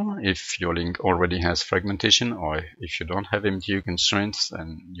optional if your link already has fragmentation, or if you don't have MTU constraints,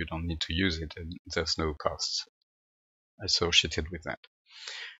 then you don't need to use it, and there's no costs associated with that.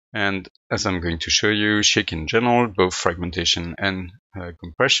 And as I'm going to show you, SCHC in general, both fragmentation and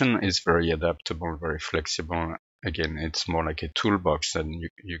compression is very adaptable, very flexible. Again, it's more like a toolbox that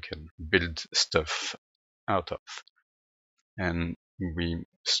you can build stuff out of. And we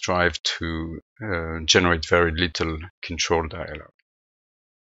strive to generate very little control dialogue.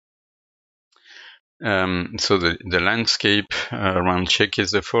 So the landscape around SCHC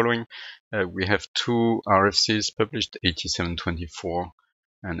is the following. We have two RFCs published, 8724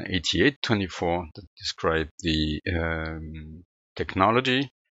 and 8824, that describe the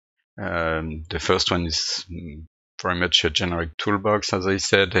technology. The first one is very much a generic toolbox, as I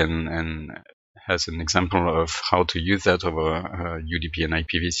said, and has an example of how to use that over UDP and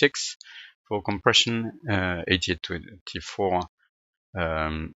IPv6 for compression. 8824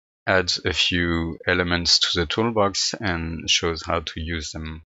 adds a few elements to the toolbox and shows how to use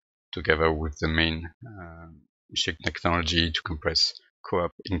them together with the main SCHC technology to compress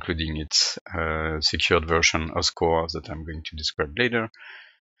co-op, including its secured version OSCORE that I'm going to describe later,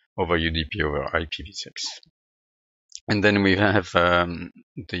 over UDP over IPv6. And then we have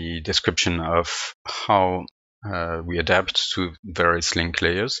the description of how we adapt to various link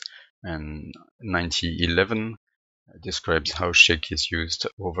layers, and 9011 describes how SCHC is used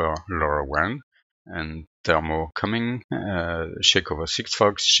over LoRaWAN, and there are more coming. SCHC over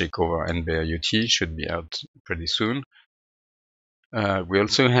Sigfox, SCHC over NB-IoT should be out pretty soon. We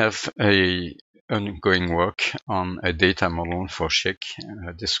also have a ongoing work on a data model for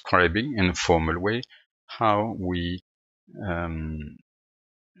SCHC describing in a formal way how we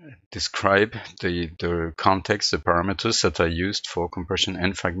describe the context, the parameters that are used for compression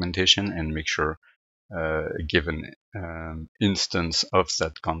and fragmentation, and make sure a given instance of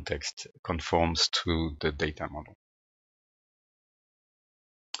that context conforms to the data model.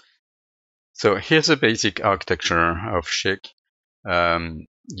 So here's a basic architecture of SCHC.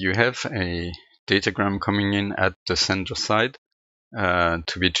 You have a datagram coming in at the sender side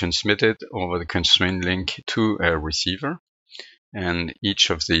to be transmitted over the constraint link to a receiver. And each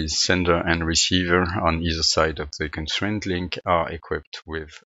of the sender and receiver on either side of the constraint link are equipped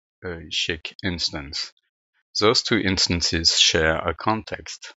with a SCHC instance. Those two instances share a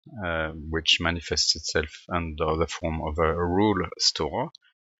context, which manifests itself under the form of a rule store.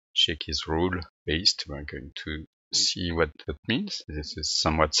 SCHC is rule-based. We're going to see what that means. This is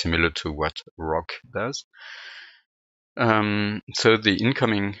somewhat similar to what ROC does. So the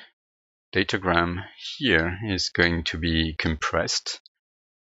incoming datagram here is going to be compressed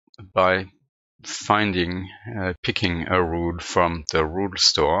by picking a rule from the rule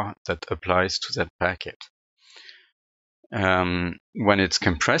store that applies to that packet. When it's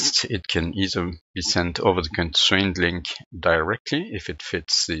compressed, it can either be sent over the constrained link directly if it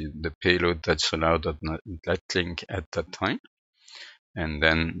fits the payload that's allowed on that link at that time, and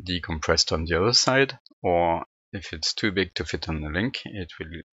then decompressed on the other side, or if it's too big to fit on the link, it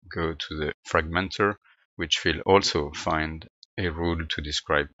will go to the fragmenter, which will also find a rule to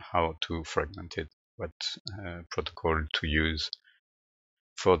describe how to fragment it, what protocol to use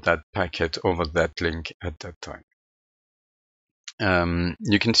for that packet over that link at that time.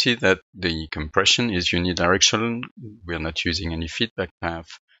 You can see that the compression is unidirectional. We're not using any feedback path.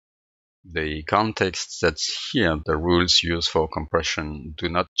 The context that's here, the rules used for compression, do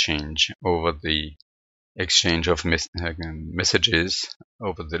not change over the exchange of messages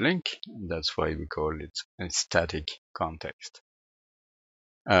over the link. That's why we call it a static context.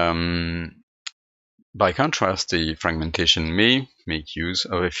 By contrast, the fragmentation may make use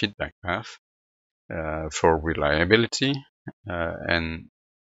of a feedback path for reliability, and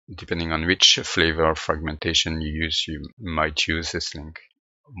depending on which flavor of fragmentation you use, you might use this link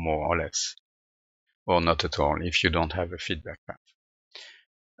more or less, or not at all if you don't have a feedback path.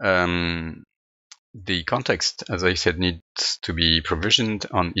 The context, as I said, needs to be provisioned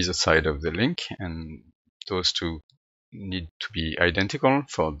on either side of the link, and those two need to be identical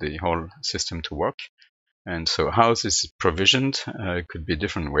for the whole system to work. And so how this is provisioned could be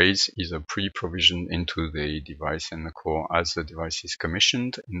different ways, either pre-provisioned into the device in the core as the device is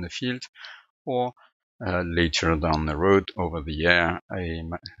commissioned in the field, or later down the road over the air, a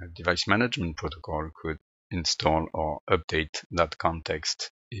device management protocol could install or update that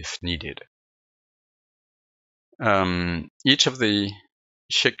context if needed. Each of the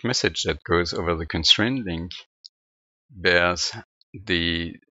SCHC message that goes over the constraint link bears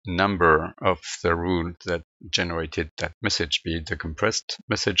the number of the rule that generated that message, be it a compressed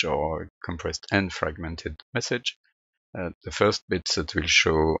message or compressed and fragmented message. The first bits that will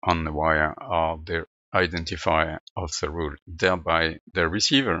show on the wire are the identifier of the rule. Thereby, the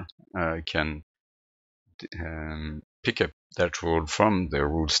receiver can pick up that rule from the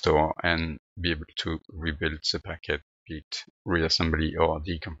rule store and be able to rebuild the packet, be it reassembly or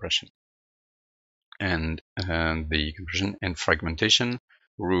decompression. And the compression and fragmentation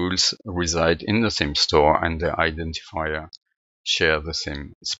rules reside in the same store, and the identifier share the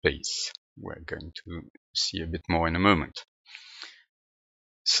same space. We're going to see a bit more in a moment.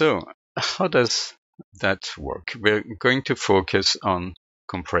 So how does that work? We're going to focus on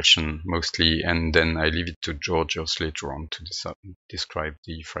compression mostly, and then I leave it to Georgios later on to describe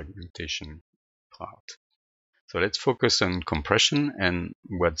the fragmentation part. So let's focus on compression and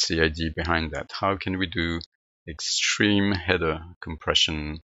what's the idea behind that. How can we do extreme header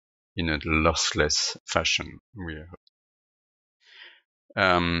compression in a lossless fashion?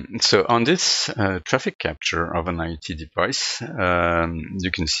 So on this traffic capture of an IoT device,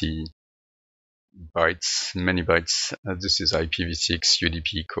 you can see bytes, many bytes. This is IPv6,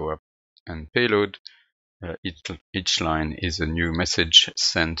 UDP, co-op, and payload. Each line is a new message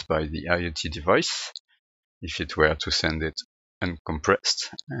sent by the IoT device if it were to send it uncompressed.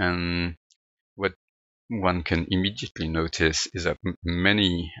 And what one can immediately notice is that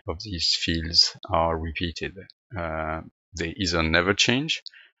many of these fields are repeated. They either never change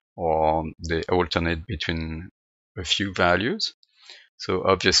or they alternate between a few values. So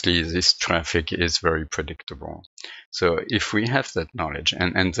obviously this traffic is very predictable. So if we have that knowledge,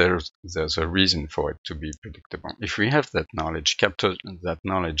 and there's a reason for it to be predictable. If we have that knowledge, capture that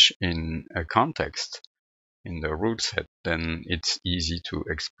knowledge in a context, in the rule set, then it's easy to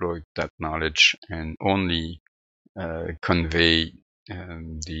exploit that knowledge and only convey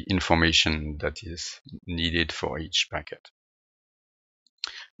the information that is needed for each packet.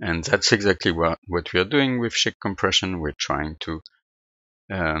 And that's exactly what we are doing with SCHC compression. We're trying to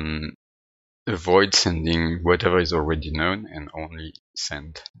avoid sending whatever is already known and only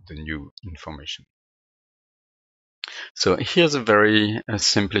send the new information. So here's a very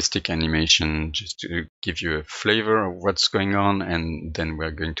simplistic animation just to give you a flavor of what's going on, and then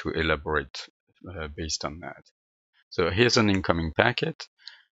we're going to elaborate based on that. So here's an incoming packet.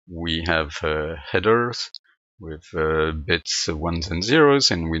 We have headers with bits, ones and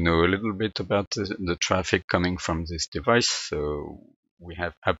zeros, and we know a little bit about the traffic coming from this device. So we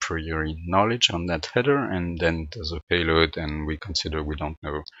have a priori knowledge on that header, and then there's a payload, and we consider we don't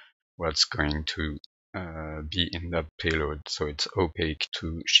know what's going to be in that payload, so it's opaque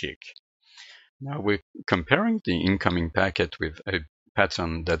to SCHC. Now we're comparing the incoming packet with a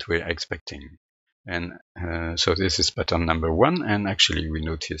pattern that we're expecting. And so this is pattern number 1, and actually we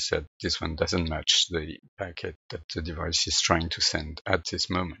notice that this one doesn't match the packet that the device is trying to send at this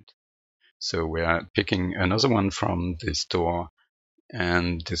moment. So we are picking another one from the store,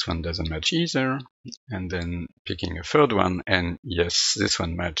 and this one doesn't match either. And then picking a third one, and yes, this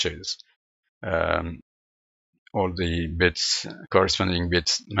one matches. All the bits, corresponding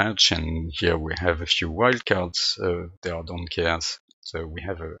bits match, and here we have a few wildcards. They are don't cares, so we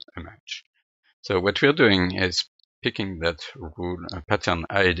have a match. So what we're doing is picking that rule pattern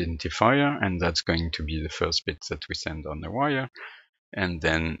identifier, and that's going to be the first bit that we send on the wire, and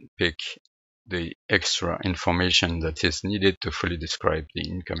then pick the extra information that is needed to fully describe the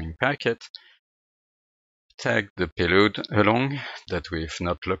incoming packet, tag the payload along that we've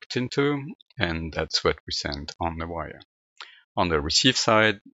not looked into, and that's what we send on the wire. On the receive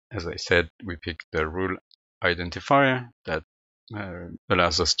side, as I said, we pick the rule identifier that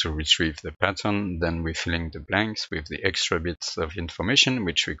allows us to retrieve the pattern. Then we fill in the blanks with the extra bits of information,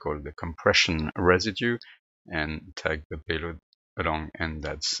 which we call the compression residue, and tag the payload along, and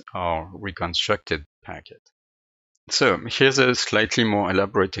that's our reconstructed packet. So here's a slightly more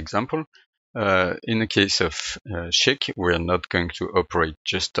elaborate example. In the case of SCHC, we're not going to operate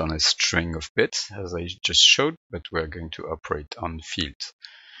just on a string of bits, as I just showed, but we're going to operate on fields.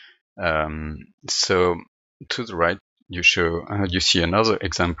 So to the right, you see another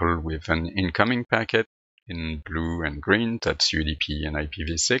example with an incoming packet in blue and green. That's UDP and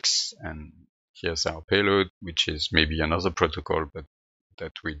IPv6, and here's our payload, which is maybe another protocol, but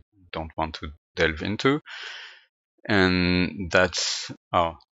that we don't want to delve into. And that's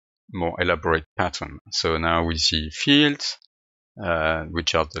our more elaborate pattern. So now we see fields,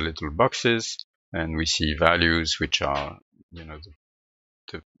 which are the little boxes, and we see values, which are,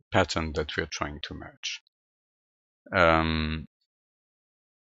 the pattern that we're trying to match.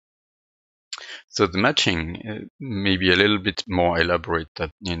 So the matching may be a little bit more elaborate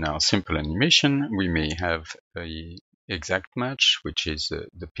than in our simple animation. We may have a exact match, which is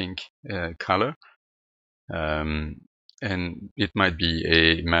the pink color. And it might be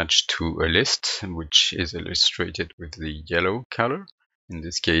a match to a list, which is illustrated with the yellow color. In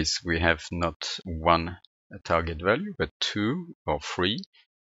this case, we have not one target value, but 2 or 3.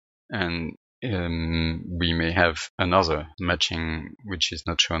 And we may have another matching, which is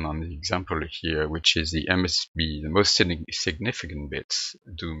not shown on the example here, which is the MSB, the most significant bits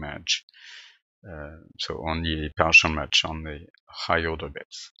do match. So only a partial match on the high order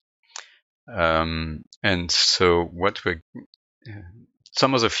bits. And so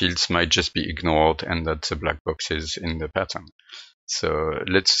some of the fields might just be ignored, and that's the black boxes in the pattern. So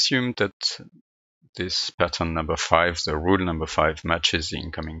let's assume that this pattern number 5, the rule number 5, matches the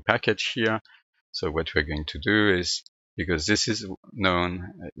incoming packet here. So what we're going to do is, because this is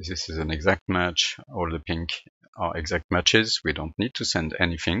known, this is an exact match, all the pink are exact matches, we don't need to send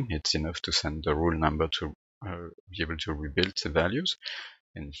anything. It's enough to send the rule number to be able to rebuild the values.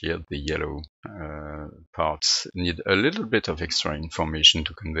 And here the yellow parts need a little bit of extra information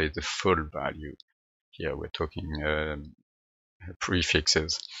to convey the full value. Here we're talking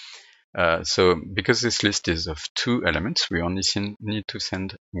prefixes. So because this list is of 2 elements, we only need to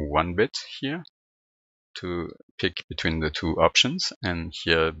send 1 bit here to pick between the 2 options. And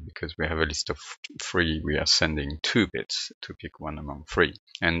here, because we have a list of 3, we are sending 2 bits to pick one among 3.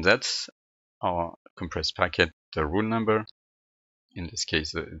 And that's our compressed packet, the rule number, in this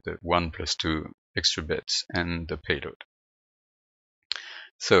case the 1 plus 2 extra bits, and the payload.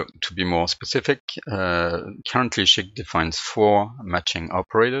 So to be more specific, currently SCHC defines 4 matching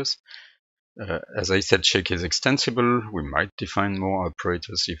operators. As I said, SCHC is extensible. We might define more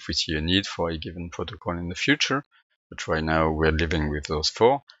operators if we see a need for a given protocol in the future, but right now we're living with those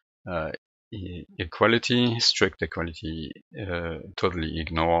 4. Equality, strict equality, totally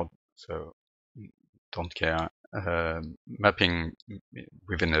ignored, so don't care. Mapping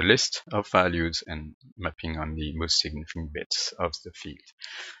within a list of values, and mapping on the most significant bits of the field.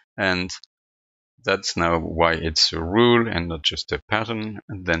 And that's now why it's a rule and not just a pattern.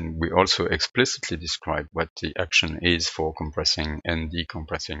 And then we also explicitly describe what the action is for compressing and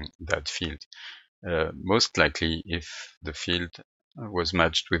decompressing that field. Most likely, if the field was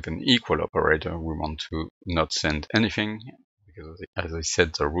matched with an equal operator, we want to not send anything, because as I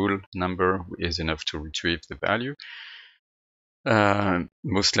said, the rule number is enough to retrieve the value.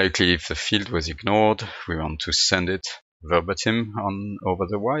 Most likely, if the field was ignored, we want to send it verbatim over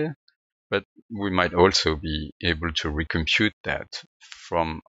the wire, but we might also be able to recompute that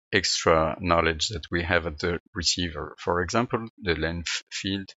from extra knowledge that we have at the receiver. For example, the length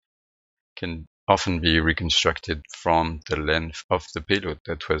field can often be reconstructed from the length of the payload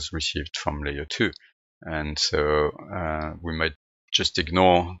that was received from layer 2. And so we might just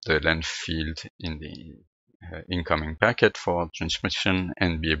ignore the length field in the incoming packet for transmission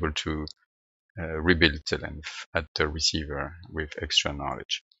and be able to rebuild the length at the receiver with extra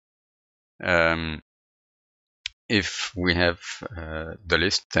knowledge. If we have the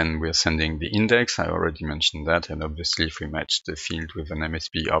list, then we're sending the index. I already mentioned that. And obviously, if we match the field with an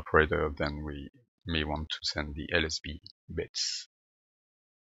MSB operator, then we may want to send the LSB bits.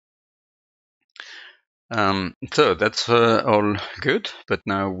 So that's all good, but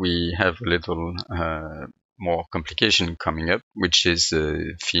now we have a little more complication coming up, which is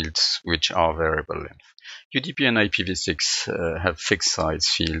fields which are variable length. UDP and IPv6 have fixed size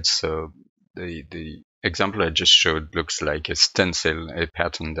fields, so the example I just showed looks like a stencil, a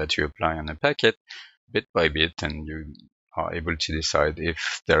pattern that you apply on a packet bit by bit, and you are able to decide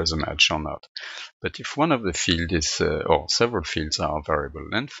if there's a match or not. But if one of the fields is, or several fields are variable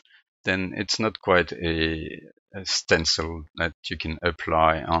length, then it's not quite a stencil that you can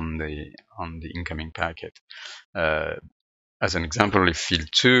apply on the incoming packet. As an example, if field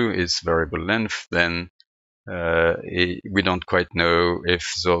 2 is variable length, then we don't quite know if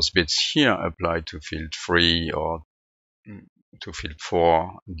those bits here apply to field 3 or to field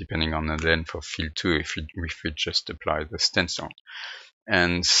 4, depending on the length of field 2, if we just apply the stencil.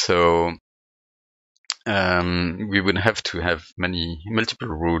 And so we would have to have multiple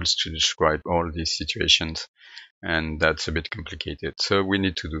rules to describe all these situations, and that's a bit complicated. So we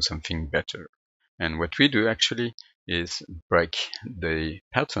need to do something better. And what we do actually is break the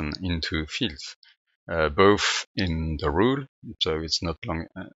pattern into fields, both in the rule, so it's no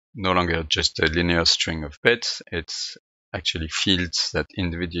longer just a linear string of bits, it's actually fields that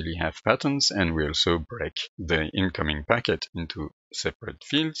individually have patterns, and we also break the incoming packet into separate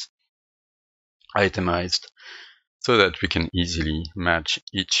fields, itemized, so that we can easily match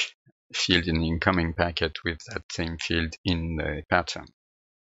each field in the incoming packet with that same field in the pattern.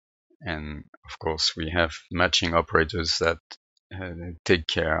 And of course, we have matching operators that take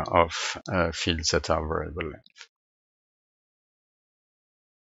care of fields that are variable length.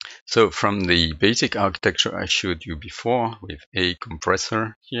 So from the basic architecture I showed you before with a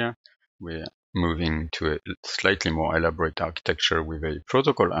compressor here, we're moving to a slightly more elaborate architecture with a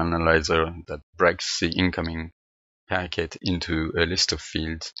protocol analyzer that breaks the incoming packet into a list of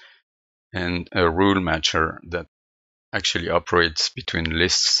fields, and a rule matcher that actually operates between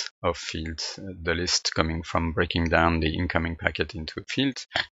lists of fields, the list coming from breaking down the incoming packet into a field,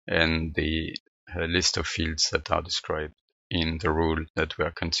 and the list of fields that are described in the rule that we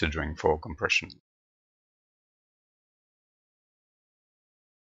are considering for compression.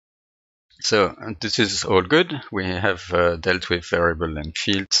 So this is all good. We have dealt with variable length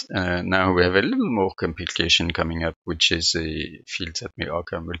fields. Now we have a little more complication coming up, which is a field that may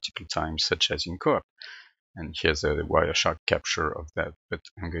occur multiple times, such as in co-op. And here's a Wireshark capture of that, but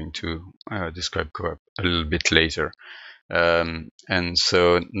I'm going to describe co-op a little bit later. And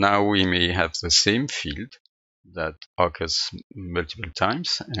so now we may have the same field that occurs multiple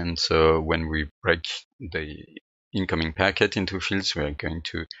times. And so when we break the incoming packet into fields, we are going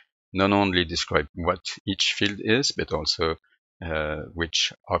to not only describe what each field is, but also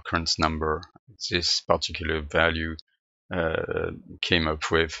which occurrence number this particular value came up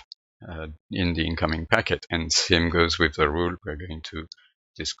with in the incoming packet. And same goes with the rule. We're going to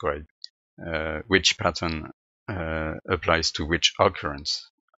describe which pattern applies to which occurrence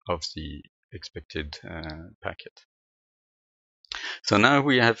of the expected packet. So now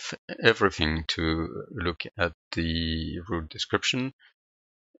we have everything to look at the rule description.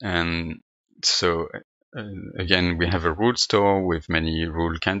 And so again, we have a rule store with many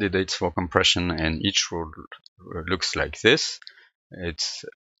rule candidates for compression, and each rule looks like this.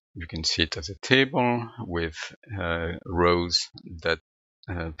 You can see it as a table with rows that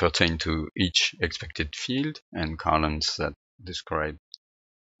pertain to each expected field and columns that describe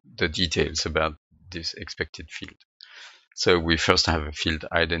the details about this expected field. So we first have a field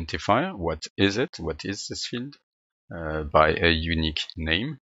identifier. What is it? What is this field? By a unique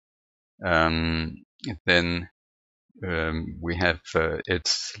name. Then we have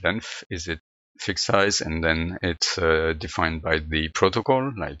its length. Is it fixed size? And then it's defined by the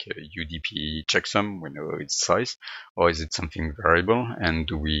protocol, like UDP checksum, we know its size. Or is it something variable? And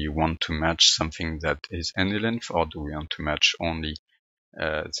do we want to match something that is any length, or do we want to match only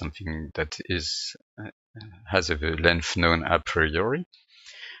something that has a length known a priori?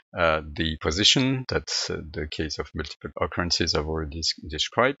 The position, that's the case of multiple occurrences I've already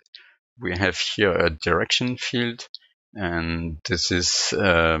described. We have here a direction field, and this is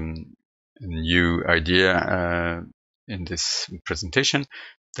a new idea in this presentation,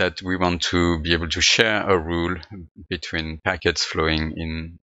 that we want to be able to share a rule between packets flowing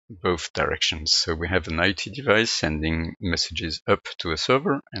in both directions. So we have an IoT device sending messages up to a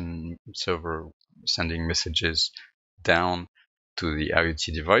server, and server sending messages down to the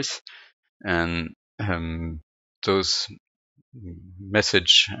IoT device. And those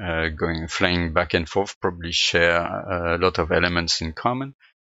message flying back and forth probably share a lot of elements in common.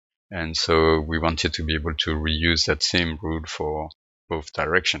 And so we wanted to be able to reuse that same rule for both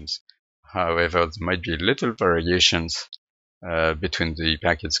directions. However, there might be little variations between the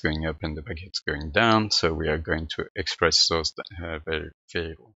packets going up and the packets going down. So we are going to express those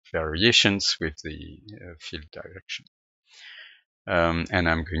variations with the field direction. And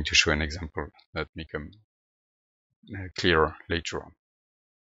I'm going to show an example that may become clearer later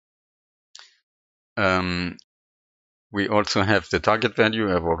on. We also have the target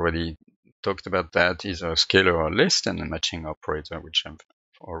value. I've already talked about that. Is a scalar or list and a matching operator, which I've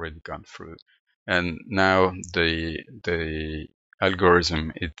already gone through. And now the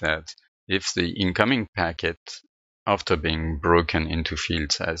algorithm is that if the incoming packet, after being broken into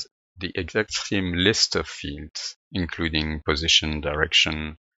fields, has the exact same list of fields, including position,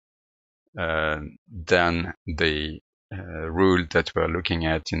 direction, then the rule that we're looking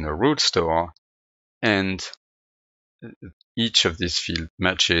at in the rule store, and each of these fields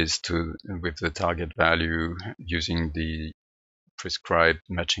matches with the target value using the prescribed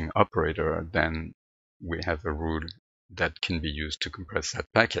matching operator, then we have a rule that can be used to compress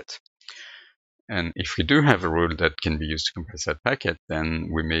that packet. And if we do have a rule that can be used to compress that packet, then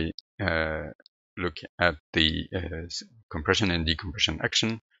we may look at the compression and decompression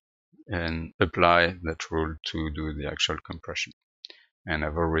action and apply that rule to do the actual compression. And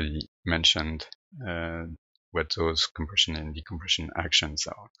I've already mentioned what those compression and decompression actions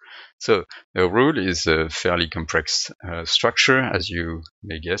are. So the rule is a fairly complex structure, as you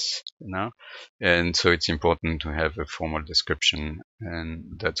may guess now. And so it's important to have a formal description,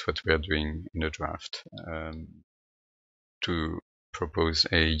 and that's what we are doing in the draft to propose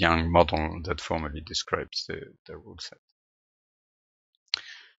a Young model that formally describes the rule set.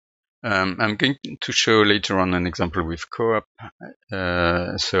 I'm going to show later on an example with co-op.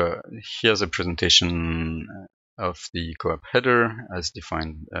 So here's a presentation of the co-op header as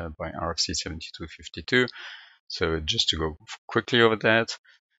defined by RFC 7252. So just to go quickly over that,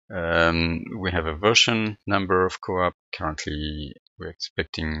 we have a version number of co-op. Currently, we're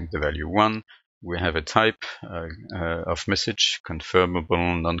expecting the value 1. We have a type of message,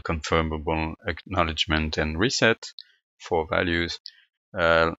 confirmable, non-confirmable, acknowledgement, and reset, 4 values.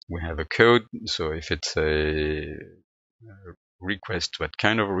 We have a code, so if it's a request, what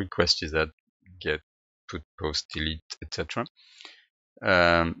kind of a request is that? Get, put, post, delete, etc.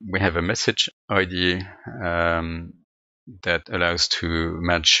 We have a message ID that allows to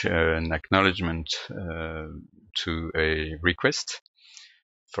match an acknowledgement to a request,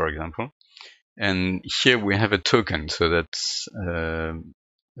 for example. And here we have a token, so that's a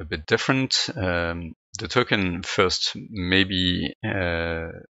bit different. The token first may be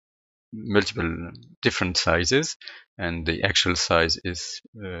multiple different sizes, and the actual size is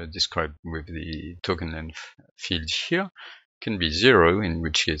described with the token length field here. It can be 0, in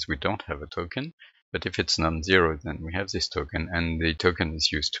which case we don't have a token, but if it's non-zero, then we have this token, and the token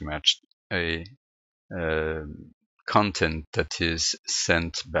is used to match a content that is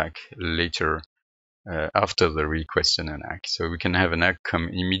sent back later after the request and an ACK. So we can have an ACK come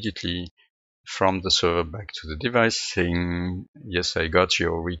immediately from the server back to the device saying, yes, I got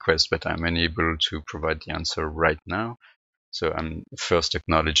your request, but I'm unable to provide the answer right now. So I'm first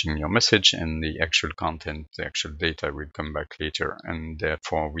acknowledging your message, and the actual content, the actual data will come back later. And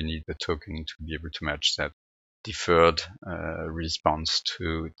therefore, we need the token to be able to match that deferred response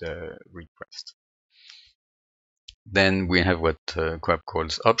to the request. Then we have what co-op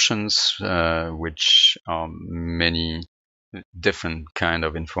calls options, which are many different kind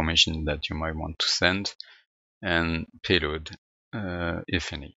of information that you might want to send, and payload,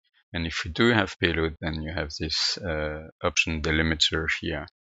 if any. And if you do have payload, then you have this option delimiter here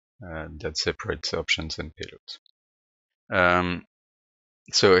that separates options and payloads.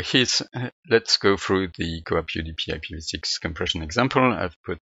 So let's go through the co-op UDP IPv6 compression example. I've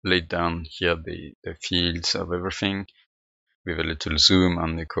laid down here the fields of everything with a little zoom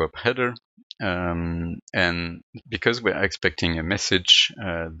on the co-op header. And because we're expecting a message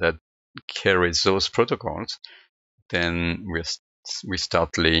that carries those protocols, then we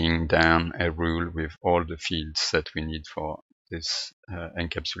start laying down a rule with all the fields that we need for this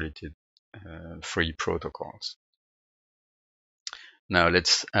encapsulated 3 protocols. Now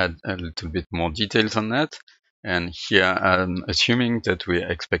let's add a little bit more details on that. And here I'm assuming that we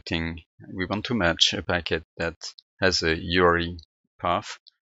want to match a packet that has a URI path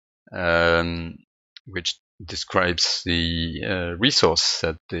which describes the resource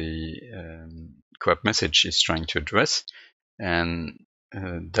that the co-op message is trying to address, and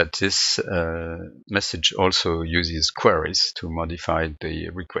that this message also uses queries to modify the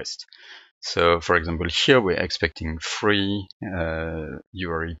request. So, for example, here we're expecting 3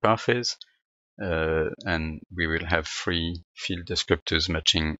 URI paths, and we will have 3 field descriptors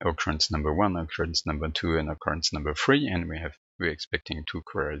matching occurrence number 1, occurrence number 2, and occurrence number 3, and we're expecting 2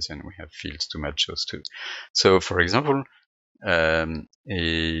 queries, and we have fields to match those 2. So, for example,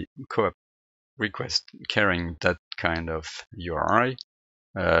 a co-op request carrying that kind of URI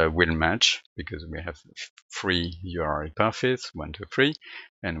will match, because we have 3 URI paths, 1, 2, 3,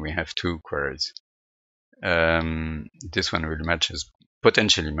 and we have 2 queries. This one will match as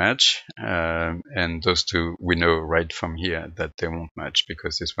potentially match, and those 2 we know right from here that they won't match,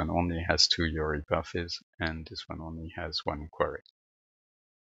 because this one only has 2 URI paths and this one only has 1 query.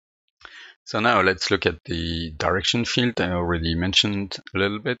 So now let's look at the direction field I already mentioned a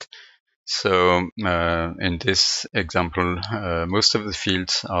little bit. So in this example, most of the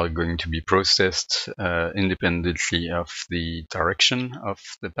fields are going to be processed independently of the direction of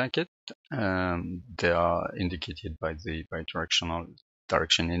the packet. They are indicated by the bidirectional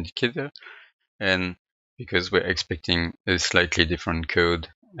direction indicator. And because we're expecting a slightly different code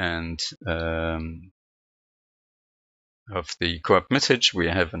and of the co-op message, we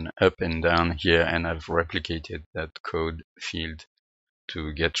have an up and down here, and I've replicated that code field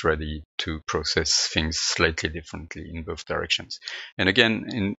to get ready to process things slightly differently in both directions. And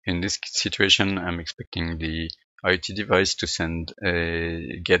again, in this situation, I'm expecting the IoT device to send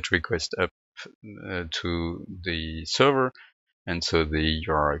a GET request up to the server, and so the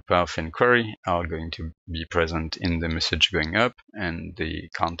URI path and query are going to be present in the message going up, and the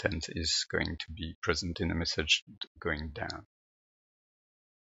content is going to be present in the message going down.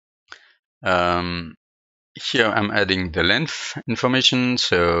 Here I'm adding the length information,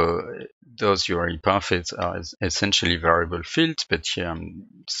 so those URI paths are essentially variable fields, but here I'm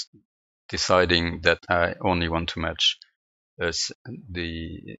deciding that I only want to match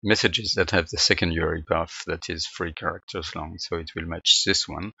the messages that have the second URI path that is 3 characters long, so it will match this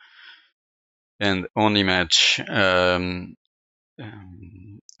one, and only match the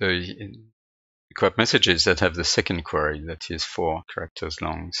co-op messages that have the second query that is 4 characters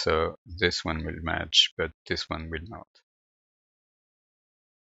long, so this one will match, but this one will not.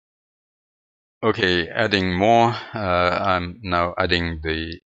 Okay, adding more, I'm now adding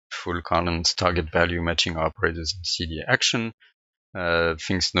the full columns target value matching operators and CD action.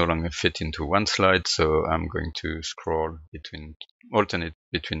 Things no longer fit into one slide, so I'm going to scroll alternate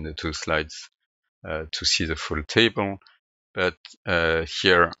between the 2 slides to see the full table. But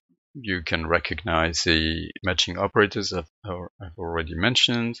here you can recognize the matching operators I've already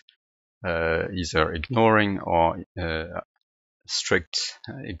mentioned, either ignoring or strict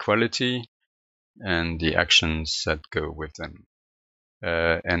equality, and the actions that go with them.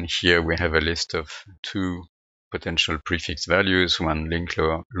 And here we have a list of 2 potential prefix values, one link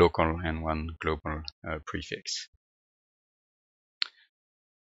local and one global prefix.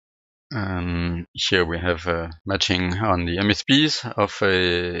 Here we have matching on the MSBs of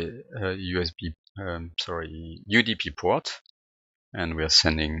a UDP port, and we are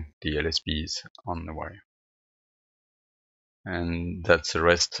sending the LSBs on the wire. And that's the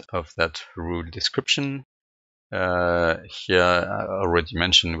rest of that rule description. Here I already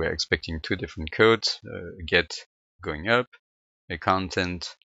mentioned we're expecting 2 different codes, get going up, a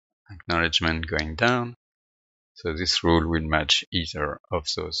content acknowledgement going down. So this rule will match either of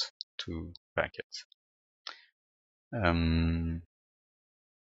those 2 packets. And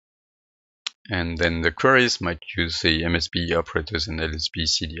then the queries might use the MSB operators and LSB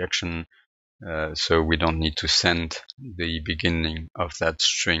CD action, so we don't need to send the beginning of that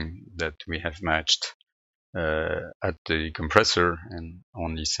string that we have matched at the compressor, and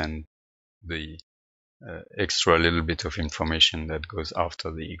only send the extra little bit of information that goes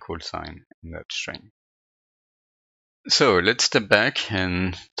after the equal sign in that string. So let's step back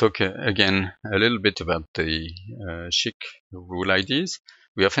and talk again a little bit about the SCHC rule IDs.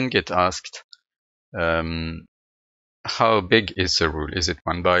 We often get asked, how big is the rule? Is it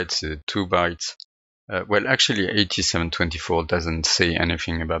 1 byte? Is it 2 bytes? Well, actually 8724 doesn't say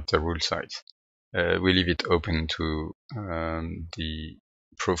anything about the rule size. We leave it open to the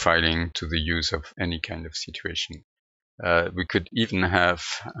profiling, to the use of any kind of situation. We could even have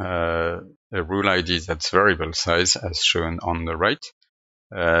a rule ID that's variable size, as shown on the right,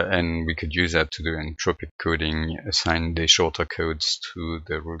 and we could use that to do entropic coding, assign the shorter codes to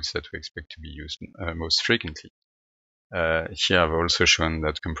the rules that we expect to be used most frequently. Here I've also shown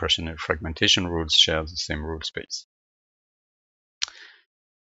that compression and fragmentation rules share the same rule space.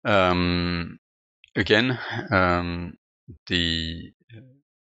 Again, the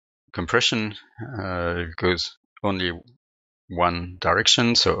compression goes only one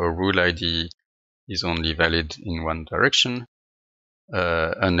direction, so a rule ID is only valid in one direction,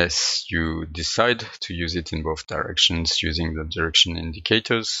 unless you decide to use it in both directions using the direction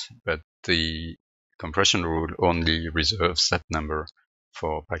indicators, but the compression rule only reserves that number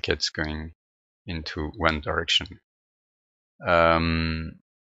for packets going into one direction.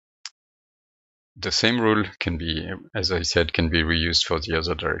 The same rule can be, as I said, can be reused for the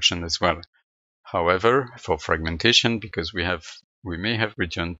other direction as well. However, for fragmentation, because we may have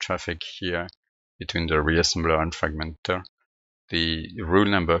returned traffic here between the reassembler and fragmenter, the rule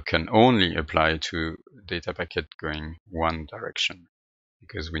number can only apply to data packet going one direction,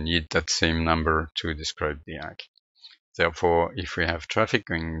 because we need that same number to describe the ACK. Therefore, if we have traffic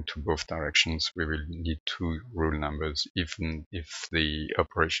going to both directions, we will need two rule numbers, even if the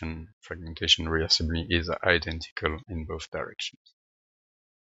operation fragmentation reassembly is identical in both directions.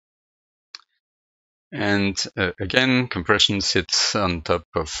 And again, compression sits on top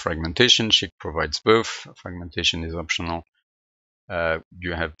of fragmentation. SCHC provides both. Fragmentation is optional.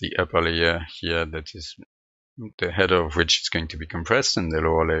 You have the upper layer here that is the header of which is going to be compressed, and the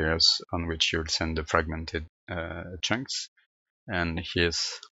lower layers on which you'll send the fragmented chunks. And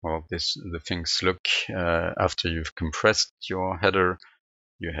here's how the things look after you've compressed your header.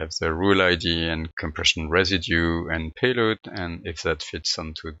 You have the rule ID and compression residue and payload, and if that fits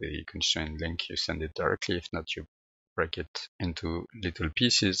onto the constraint link, you send it directly. If not, you break it into little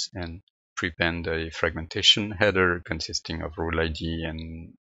pieces and prepend a fragmentation header consisting of rule ID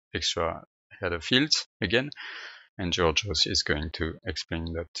and extra header fields again. And Georgios is going to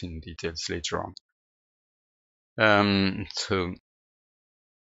explain that in details later on. So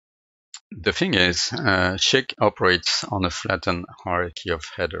the thing is, SCHC operates on a flattened hierarchy of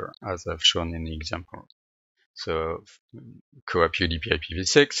header, as I've shown in the example. So, co-op UDP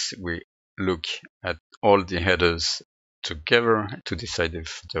IPv6, we look at all the headers together to decide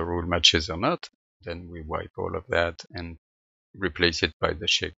if the rule matches or not. Then we wipe all of that and replace it by the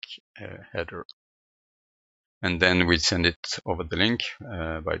SCHC header. And then we send it over the link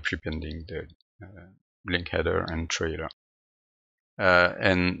by prepending the link header and trailer.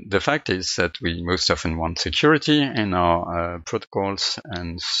 And the fact is that we most often want security in our protocols,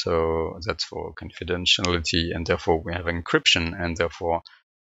 and so that's for confidentiality, and therefore we have encryption, and therefore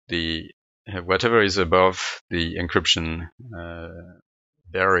the whatever is above the encryption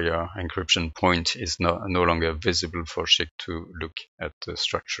barrier, encryption point, is no longer visible for SCHC to look at the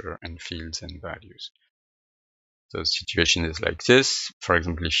structure and fields and values. So the situation is like this. For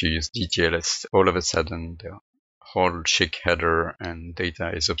example, if you use DTLS, all of a sudden the whole SCHC header and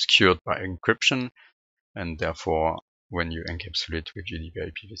data is obscured by encryption, and therefore when you encapsulate with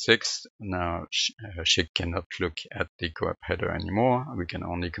UDP IPv6, now SCHC cannot look at the co-op header anymore. We can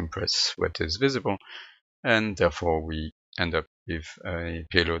only compress what is visible, and therefore we end up with a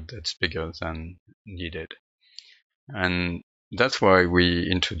payload that's bigger than needed. And that's why we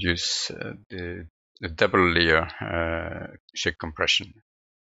introduce the double layer SCHC compression.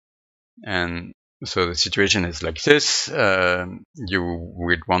 And so the situation is like this. You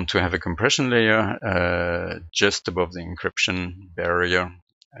would want to have a compression layer just above the encryption barrier,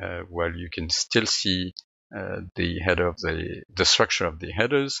 while you can still see the header of the structure of the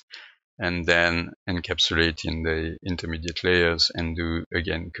headers, and then encapsulate in the intermediate layers and do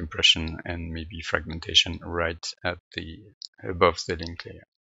again compression and maybe fragmentation right at above the link layer.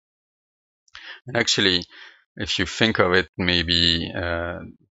 And actually, if you think of it, maybe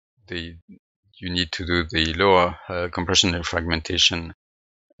you need to do the lower compression and fragmentation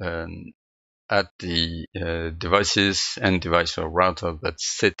at the devices and device or router that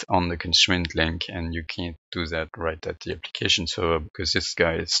sit on the constraint link, and you can't do that right at the application server because this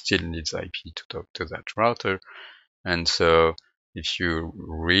guy still needs IP to talk to that router. And so if you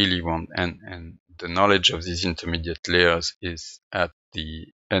really want, and the knowledge of these intermediate layers is at the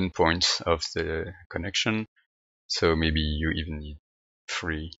endpoints of the connection, so maybe you even need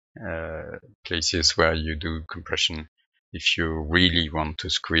 3 places where you do compression if you really want to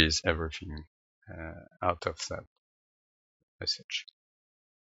squeeze everything out of that message.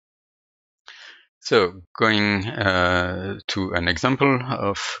 So going to an example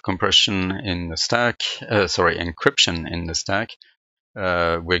of compression in the stack, encryption in the stack,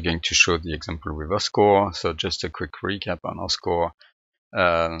 we're going to show the example with OSCORE. So just a quick recap on OSCORE.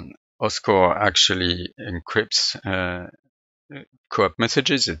 OSCORE actually encrypts co-op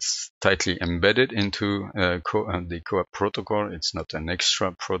messages. It's tightly embedded into the co-op protocol. It's not an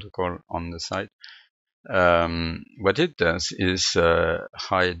extra protocol on the side. What it does is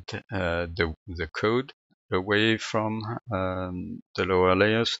hide the code away from the lower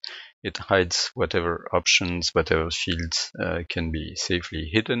layers. It hides whatever options, whatever fields can be safely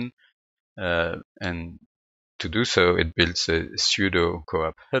hidden. And to do so, it builds a pseudo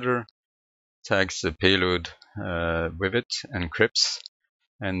co-op header, tags the payload with it, encrypts,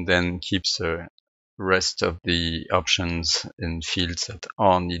 and then keeps the rest of the options in fields that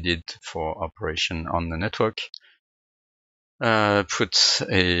are needed for operation on the network. Puts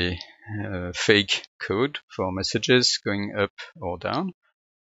a fake code for messages going up or down,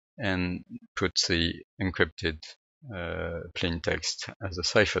 and puts the encrypted plain text as a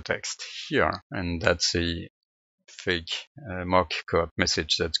ciphertext here, and that's a fake mock co-op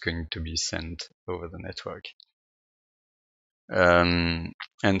message that's going to be sent over the network.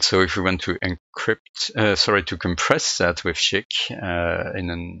 And so if we want to to compress that with SCHC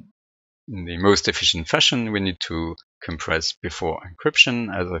in the most efficient fashion, we need to compress before encryption,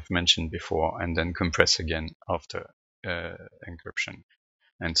 as I've mentioned before, and then compress again after encryption.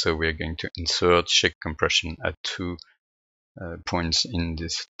 And so we're going to insert SCHC compression at 2 points in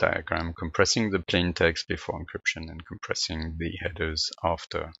this diagram, compressing the plain text before encryption and compressing the headers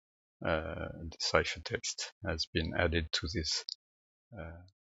after the ciphertext has been added to this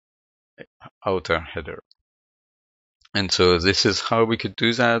outer header. And so this is how we could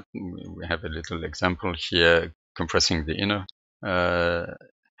do that. We have a little example here, compressing the inner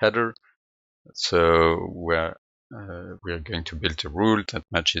header. So we're going to build a rule that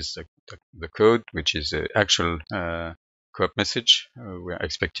matches the code, which is the actual co-op message we're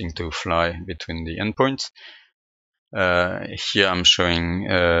expecting to fly between the endpoints. Here I'm showing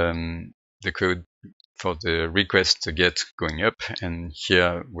the code for the request to get going up, and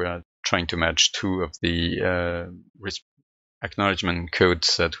here we're trying to match 2 of the acknowledgement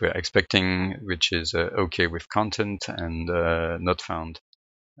codes that we're expecting, which is OK with content and not found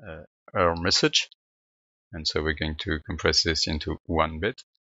error message. And so we're going to compress this into 1 bit,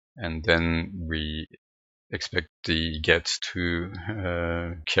 and then we expect the get to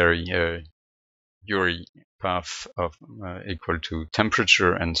carry a URI path of equal to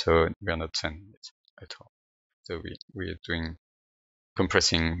temperature, and so we are not sending it at all. So we are doing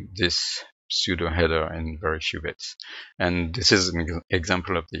compressing this pseudo header in very few bits. And this is an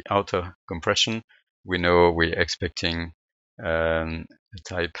example of the outer compression. We know we're expecting a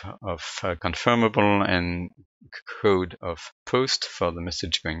type of confirmable and code of post for the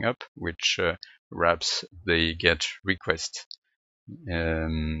message going up, which wraps the get request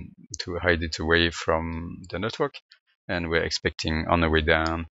to hide it away from the network. And we're expecting on the way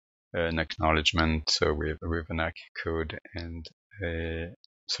down an acknowledgement, so with an ACK code and an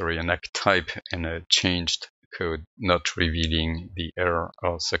ACK type and a changed code, not revealing the error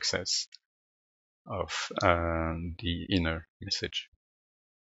or success of the inner message.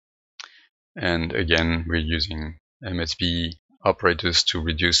 And again, we're using MSB operators to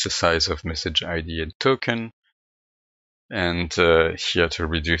reduce the size of message ID and token, and here to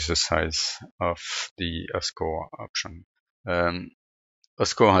reduce the size of the OSCORE option.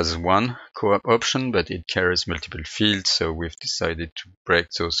 OSCORE has 1 co-op option, but it carries multiple fields, so we've decided to break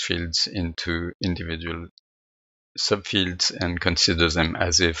those fields into individual subfields and consider them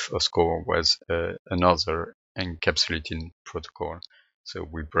as if OSCORE was another encapsulating protocol. So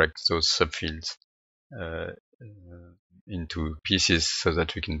we break those subfields into pieces so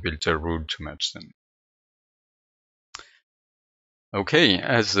that we can build a rule to match them. Okay,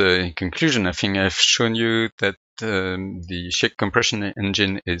 as a conclusion, I think I've shown you that the SCHC compression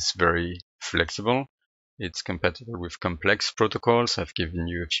engine is very flexible. It's compatible with complex protocols. I've given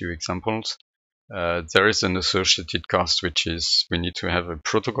you a few examples. There is an associated cost, which is we need to have a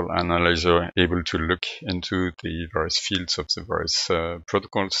protocol analyzer able to look into the various fields of the various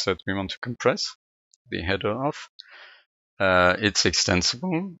protocols that we want to compress the header of. It's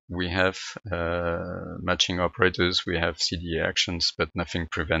extensible. We have matching operators, we have CDA actions, but nothing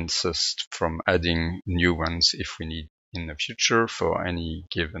prevents us from adding new ones if we need in the future for any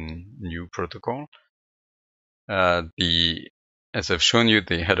given new protocol. As I've shown you,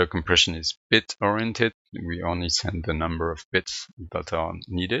 the header compression is bit-oriented. We only send the number of bits that are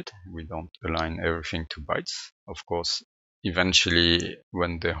needed. We don't align everything to bytes. Of course, eventually,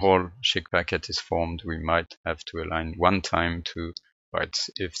 when the whole SCHC packet is formed, we might have to align one time to bytes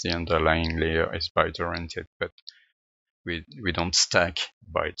if the underlying layer is byte-oriented, but we don't stack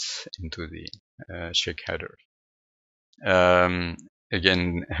bytes into the SCHC header.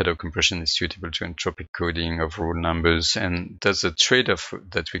 again, header compression is suitable to entropic coding of rule numbers, and there's a trade-off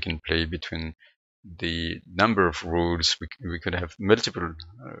that we can play between the number of rules. We could have multiple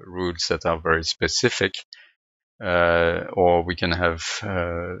rules that are very specific, or we can have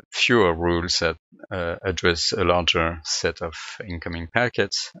fewer rules that address a larger set of incoming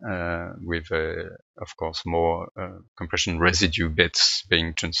packets with, of course, more compression residue bits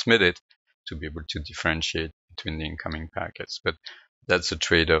being transmitted to be able to differentiate between the incoming packets. But that's a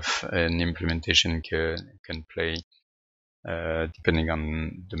trade-off an implementation can play depending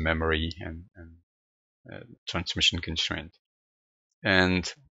on the memory and transmission constraint.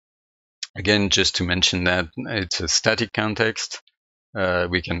 And again, just to mention that it's a static context.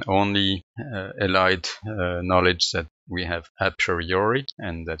 We can only elide knowledge that we have a priori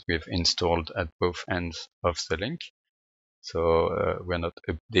and that we've installed at both ends of the link. So we're not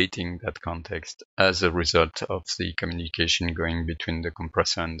updating that context as a result of the communication going between the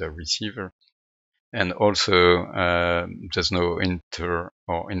compressor and the receiver. And also, there's no inter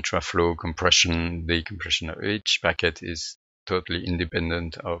or intraflow compression. The compression of each packet is totally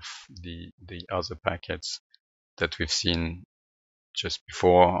independent of the other packets that we've seen just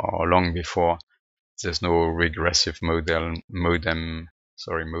before or long before. There's no regressive model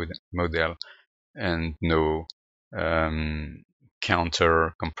and no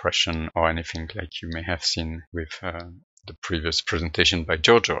counter compression or anything like you may have seen with the previous presentation by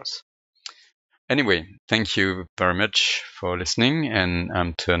Georgios. Anyway, thank you very much for listening, and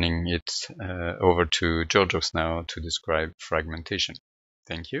I'm turning it over to Georgios now to describe fragmentation.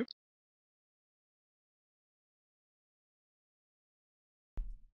 Thank you.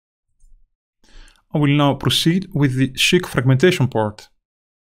 I will now proceed with the SCHC fragmentation part.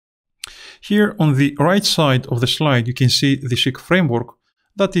 Here on the right side of the slide, you can see the SCHC framework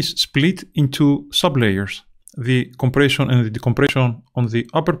that is split into sublayers, the compression and the decompression on the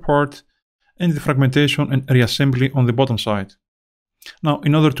upper part, and the fragmentation and reassembly on the bottom side. Now,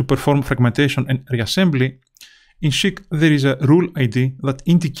 in order to perform fragmentation and reassembly, in SCHC there is a rule ID that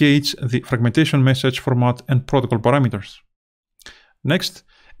indicates the fragmentation message format and protocol parameters. Next,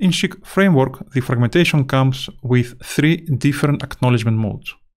 in SCHC framework, the fragmentation comes with 3 different acknowledgement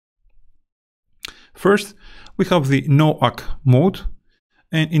modes. First, we have the no-ACK mode,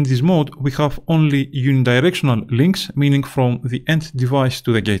 and in this mode we have only unidirectional links, meaning from the end device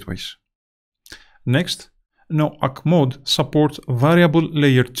to the gateways. Next, no-ACK mode supports variable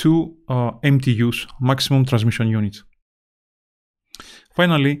layer 2 MTUs, maximum transmission unit.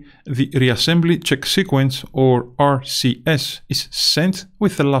 Finally, the reassembly check sequence, or RCS, is sent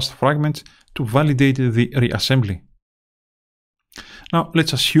with the last fragment to validate the reassembly. Now,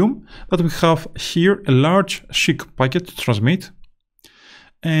 let's assume that we have here a large SCHC packet to transmit,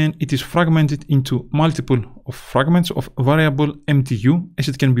 and it is fragmented into multiple fragments of variable MTU, as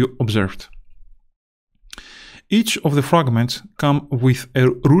it can be observed. Each of the fragments come with a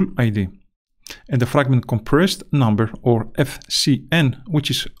rule ID and a fragment compressed number, or FCN,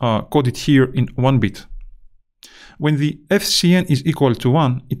 which is coded here in 1 bit. When the FCN is equal to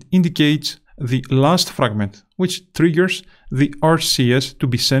 1, it indicates the last fragment, which triggers the RCS to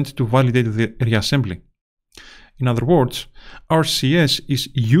be sent to validate the reassembly. In other words, RCS is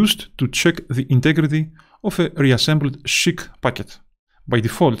used to check the integrity of a reassembled SCHC packet. By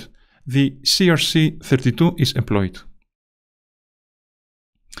default, the CRC32 is employed.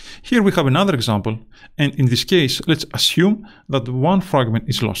 Here we have another example, and in this case, let's assume that one fragment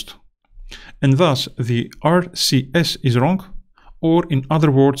is lost, and thus the RCS is wrong, or in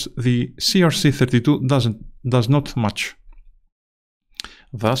other words, the CRC32 does not match.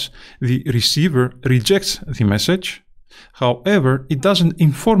 Thus, the receiver rejects the message. However, it doesn't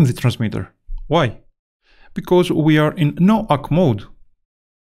inform the transmitter. Why? Because we are in no-ACK mode.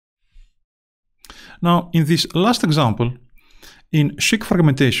 Now, in this last example, in SCHC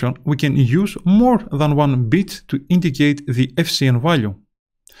fragmentation, we can use more than 1 bit to indicate the FCN value,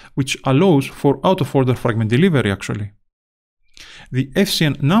 which allows for out-of-order fragment delivery actually. The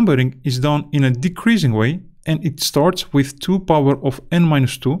FCN numbering is done in a decreasing way, and it starts with 2 power of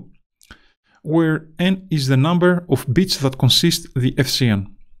n-2, where n is the number of bits that consist the FCN.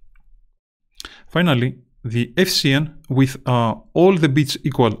 Finally, the FCN with all the bits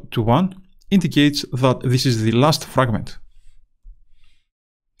equal to 1 indicates that this is the last fragment.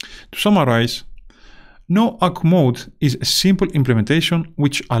 To summarize, no-ACK mode is a simple implementation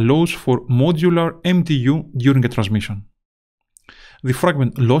which allows for modular MTU during a transmission. The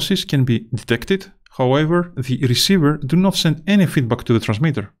fragment losses can be detected, however, the receiver do not send any feedback to the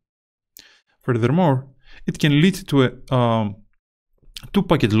transmitter. Furthermore, it can lead to 2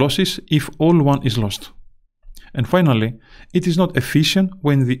 packet losses if all one is lost. And finally, it is not efficient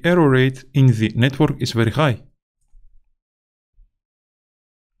when the error rate in the network is very high.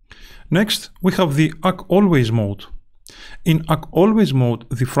 Next, we have the ACK-always mode. In ACK-always mode,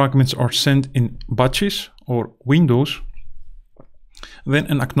 the fragments are sent in batches or windows. Then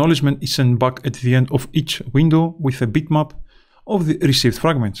an acknowledgement is sent back at the end of each window with a bitmap of the received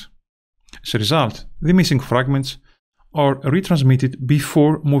fragments. As a result, the missing fragments are retransmitted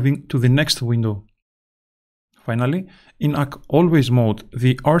before moving to the next window. Finally, in ACK-always mode,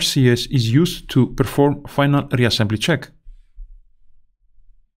 the RCS is used to perform final reassembly check.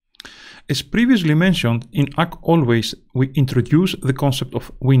 As previously mentioned, in ACK-always, we introduce the concept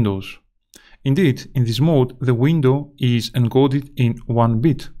of windows. Indeed, in this mode, the window is encoded in 1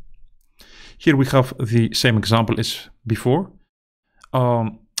 bit. Here we have the same example as before.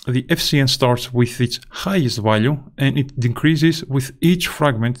 The FCN starts with its highest value and it decreases with each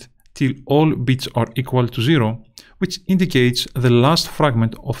fragment till all bits are equal to 0, which indicates the last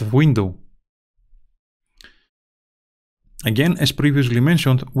fragment of the window. Again, as previously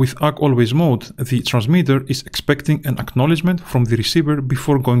mentioned, with ACK-always mode, the transmitter is expecting an acknowledgement from the receiver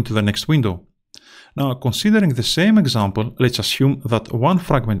before going to the next window. Now, considering the same example, let's assume that one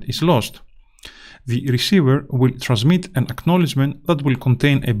fragment is lost. The receiver will transmit an acknowledgement that will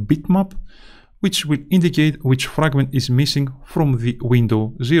contain a bitmap, which will indicate which fragment is missing from the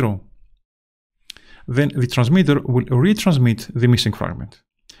window 0. Then the transmitter will retransmit the missing fragment.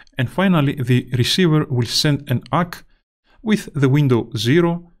 And finally, the receiver will send an ACK with the window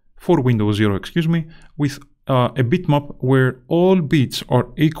 0, for window 0, with a bitmap where all bits are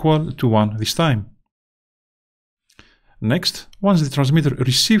equal to 1 this time. Next, once the transmitter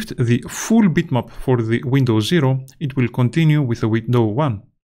received the full bitmap for the window 0, it will continue with the window 1,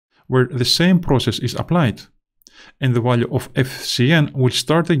 where the same process is applied, and the value of FCN will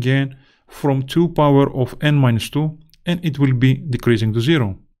start again from 2 power of n-2, and it will be decreasing to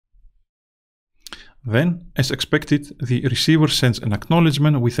 0. Then, as expected, the receiver sends an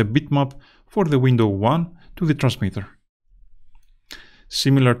acknowledgement with a bitmap for the window 1 to the transmitter.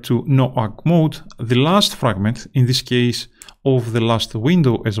 Similar to no ACK mode, the last fragment, in this case of the last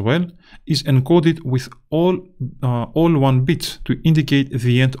window as well, is encoded with all 1 bit to indicate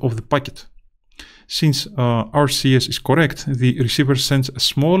the end of the packet. Since RCS is correct, the receiver sends a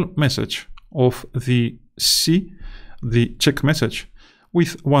small message of the C, the check message,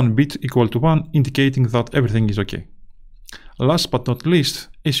 with 1 bit equal to 1, indicating that everything is okay. Last but not least,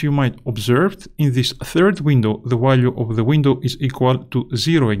 as you might observe, in this third window, the value of the window is equal to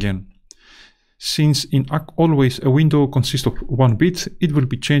 0 again. Since in ACK-always a window consists of 1 bit, it will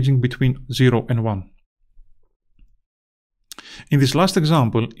be changing between 0 and 1. In this last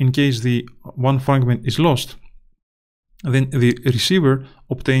example, in case the one fragment is lost, then the receiver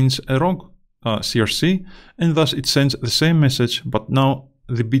obtains a wrong SCHC, and thus it sends the same message, but now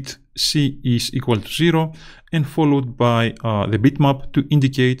the bit C is equal to 0 and followed by the bitmap to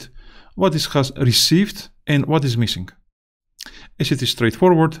indicate what it has received and what is missing. As it is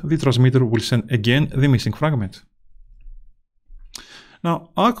straightforward, the transmitter will send again the missing fragment.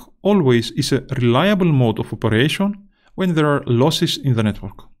 Now, ACK-always is a reliable mode of operation when there are losses in the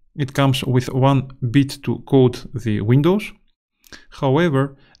network. It comes with 1 bit to code the windows.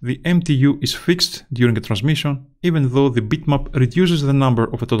 However, the MTU is fixed during a transmission. Even though the bitmap reduces the number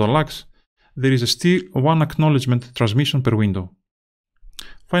of total ACKs, there is still 1 acknowledgement transmission per window.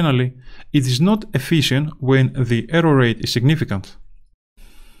 Finally, it is not efficient when the error rate is significant.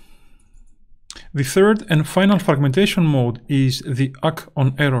 The third and final fragmentation mode is the ACK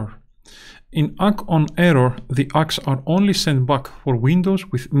on error. In ACK on error, the ACKs are only sent back for windows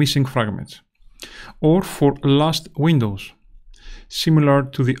with missing fragments, or for last windows. Similar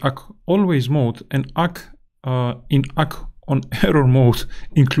to the ACK-always mode, an ACK in ACK on error mode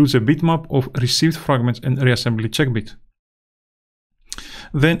includes a bitmap of received fragments and reassembly check bit.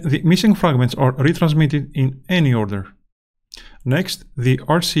 Then the missing fragments are retransmitted in any order. Next, the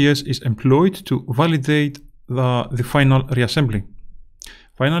RCS is employed to validate the final reassembly.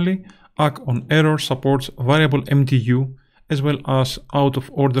 Finally, ACK on error supports variable MTU as well as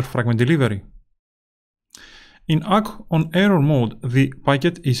out-of-order fragment delivery. In ACK on error mode, the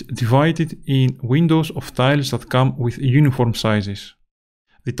packet is divided in windows of tiles that come with uniform sizes.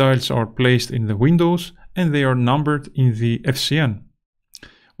 The tiles are placed in the windows and they are numbered in the FCN,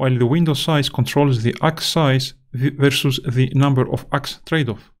 while the window size controls the ACK size versus the number of ACKs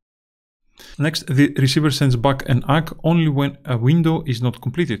trade-off. Next, the receiver sends back an ACK only when a window is not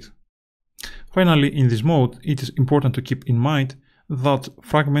completed. Finally, in this mode, it is important to keep in mind that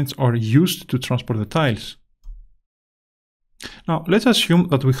fragments are used to transport the tiles. Now, let's assume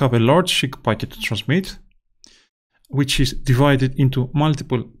that we have a large SCHC packet to transmit. which is divided into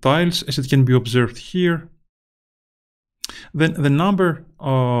multiple tiles, as it can be observed here. Then the number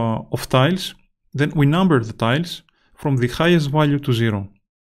of tiles, then we number the tiles from the highest value to 0.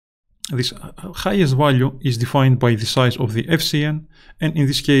 This highest value is defined by the size of the FCN, and in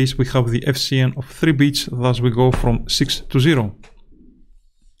this case we have the FCN of 3 bits, thus we go from 6 to 0.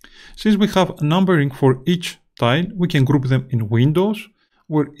 Since we have numbering for each tile, we can group them in windows,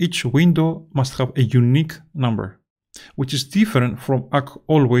 where each window must have a unique number, which is different from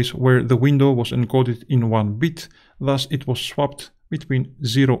always, where the window was encoded in 1 bit, thus it was swapped between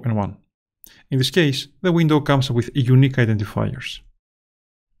 0 and 1. In this case, the window comes with unique identifiers.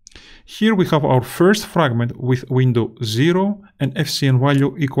 Here we have our first fragment with window 0 and FCN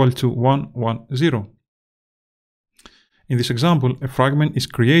value equal to 110. In this example, a fragment is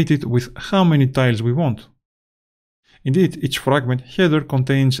created with how many tiles we want. Indeed, each fragment header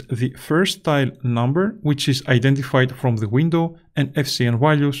contains the first tile number, which is identified from the window and FCN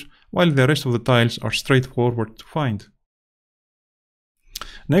values, while the rest of the tiles are straightforward to find.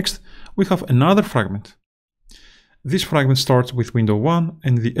 Next, we have another fragment. This fragment starts with window 1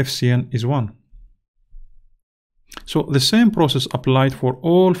 and the FCN is 1. So the same process applied for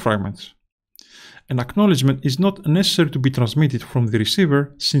all fragments. An acknowledgement is not necessary to be transmitted from the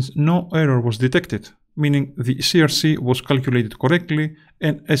receiver since no error was detected, meaning the SCHC was calculated correctly,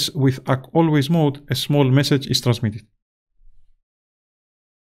 and as with always mode, a small message is transmitted.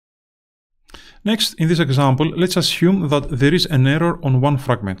 Next, in this example, let's assume that there is an error on one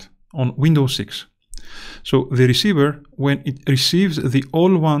fragment, on window 6. So the receiver, when it receives the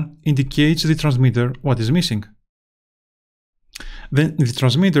all one, indicates the transmitter what is missing. Then the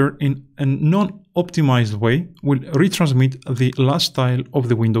transmitter, in a non-optimized way, will retransmit the last tile of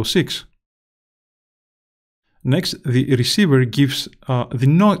the window 6. Next, the receiver gives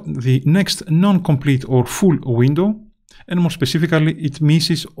the next non-complete or full window, and more specifically, it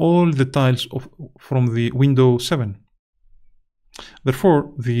misses all the tiles from the window 7.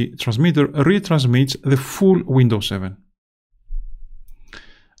 Therefore, the transmitter retransmits the full window 7.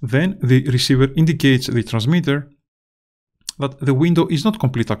 Then the receiver indicates the transmitter that the window is not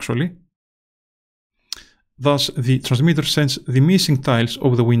complete actually. Thus, the transmitter sends the missing tiles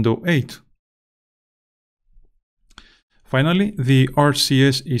of the window 8. Finally, the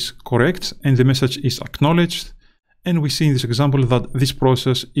RCS is correct and the message is acknowledged, and we see in this example that this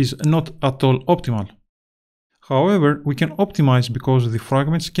process is not at all optimal. However, we can optimize because the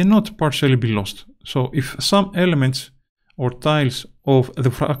fragments cannot partially be lost. So if some elements or tiles of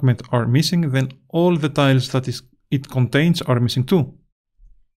the fragment are missing, then all the tiles that it contains are missing too.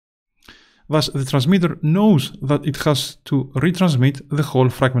 Thus, the transmitter knows that it has to retransmit the whole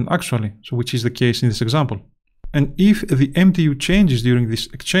fragment actually, so which is the case in this example. And if the MTU changes during this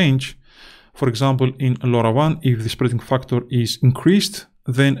exchange, for example in LoRaWAN, if the spreading factor is increased,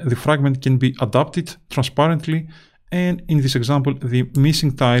 then the fragment can be adapted transparently, and in this example the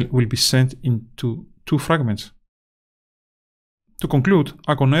missing tile will be sent into 2 fragments. To conclude,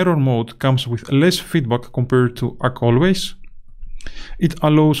 ACK on error mode comes with less feedback compared to ACK always. It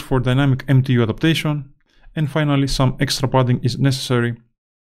allows for dynamic MTU adaptation, and finally some extra padding is necessary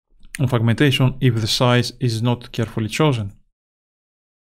on fragmentation if the size is not carefully chosen.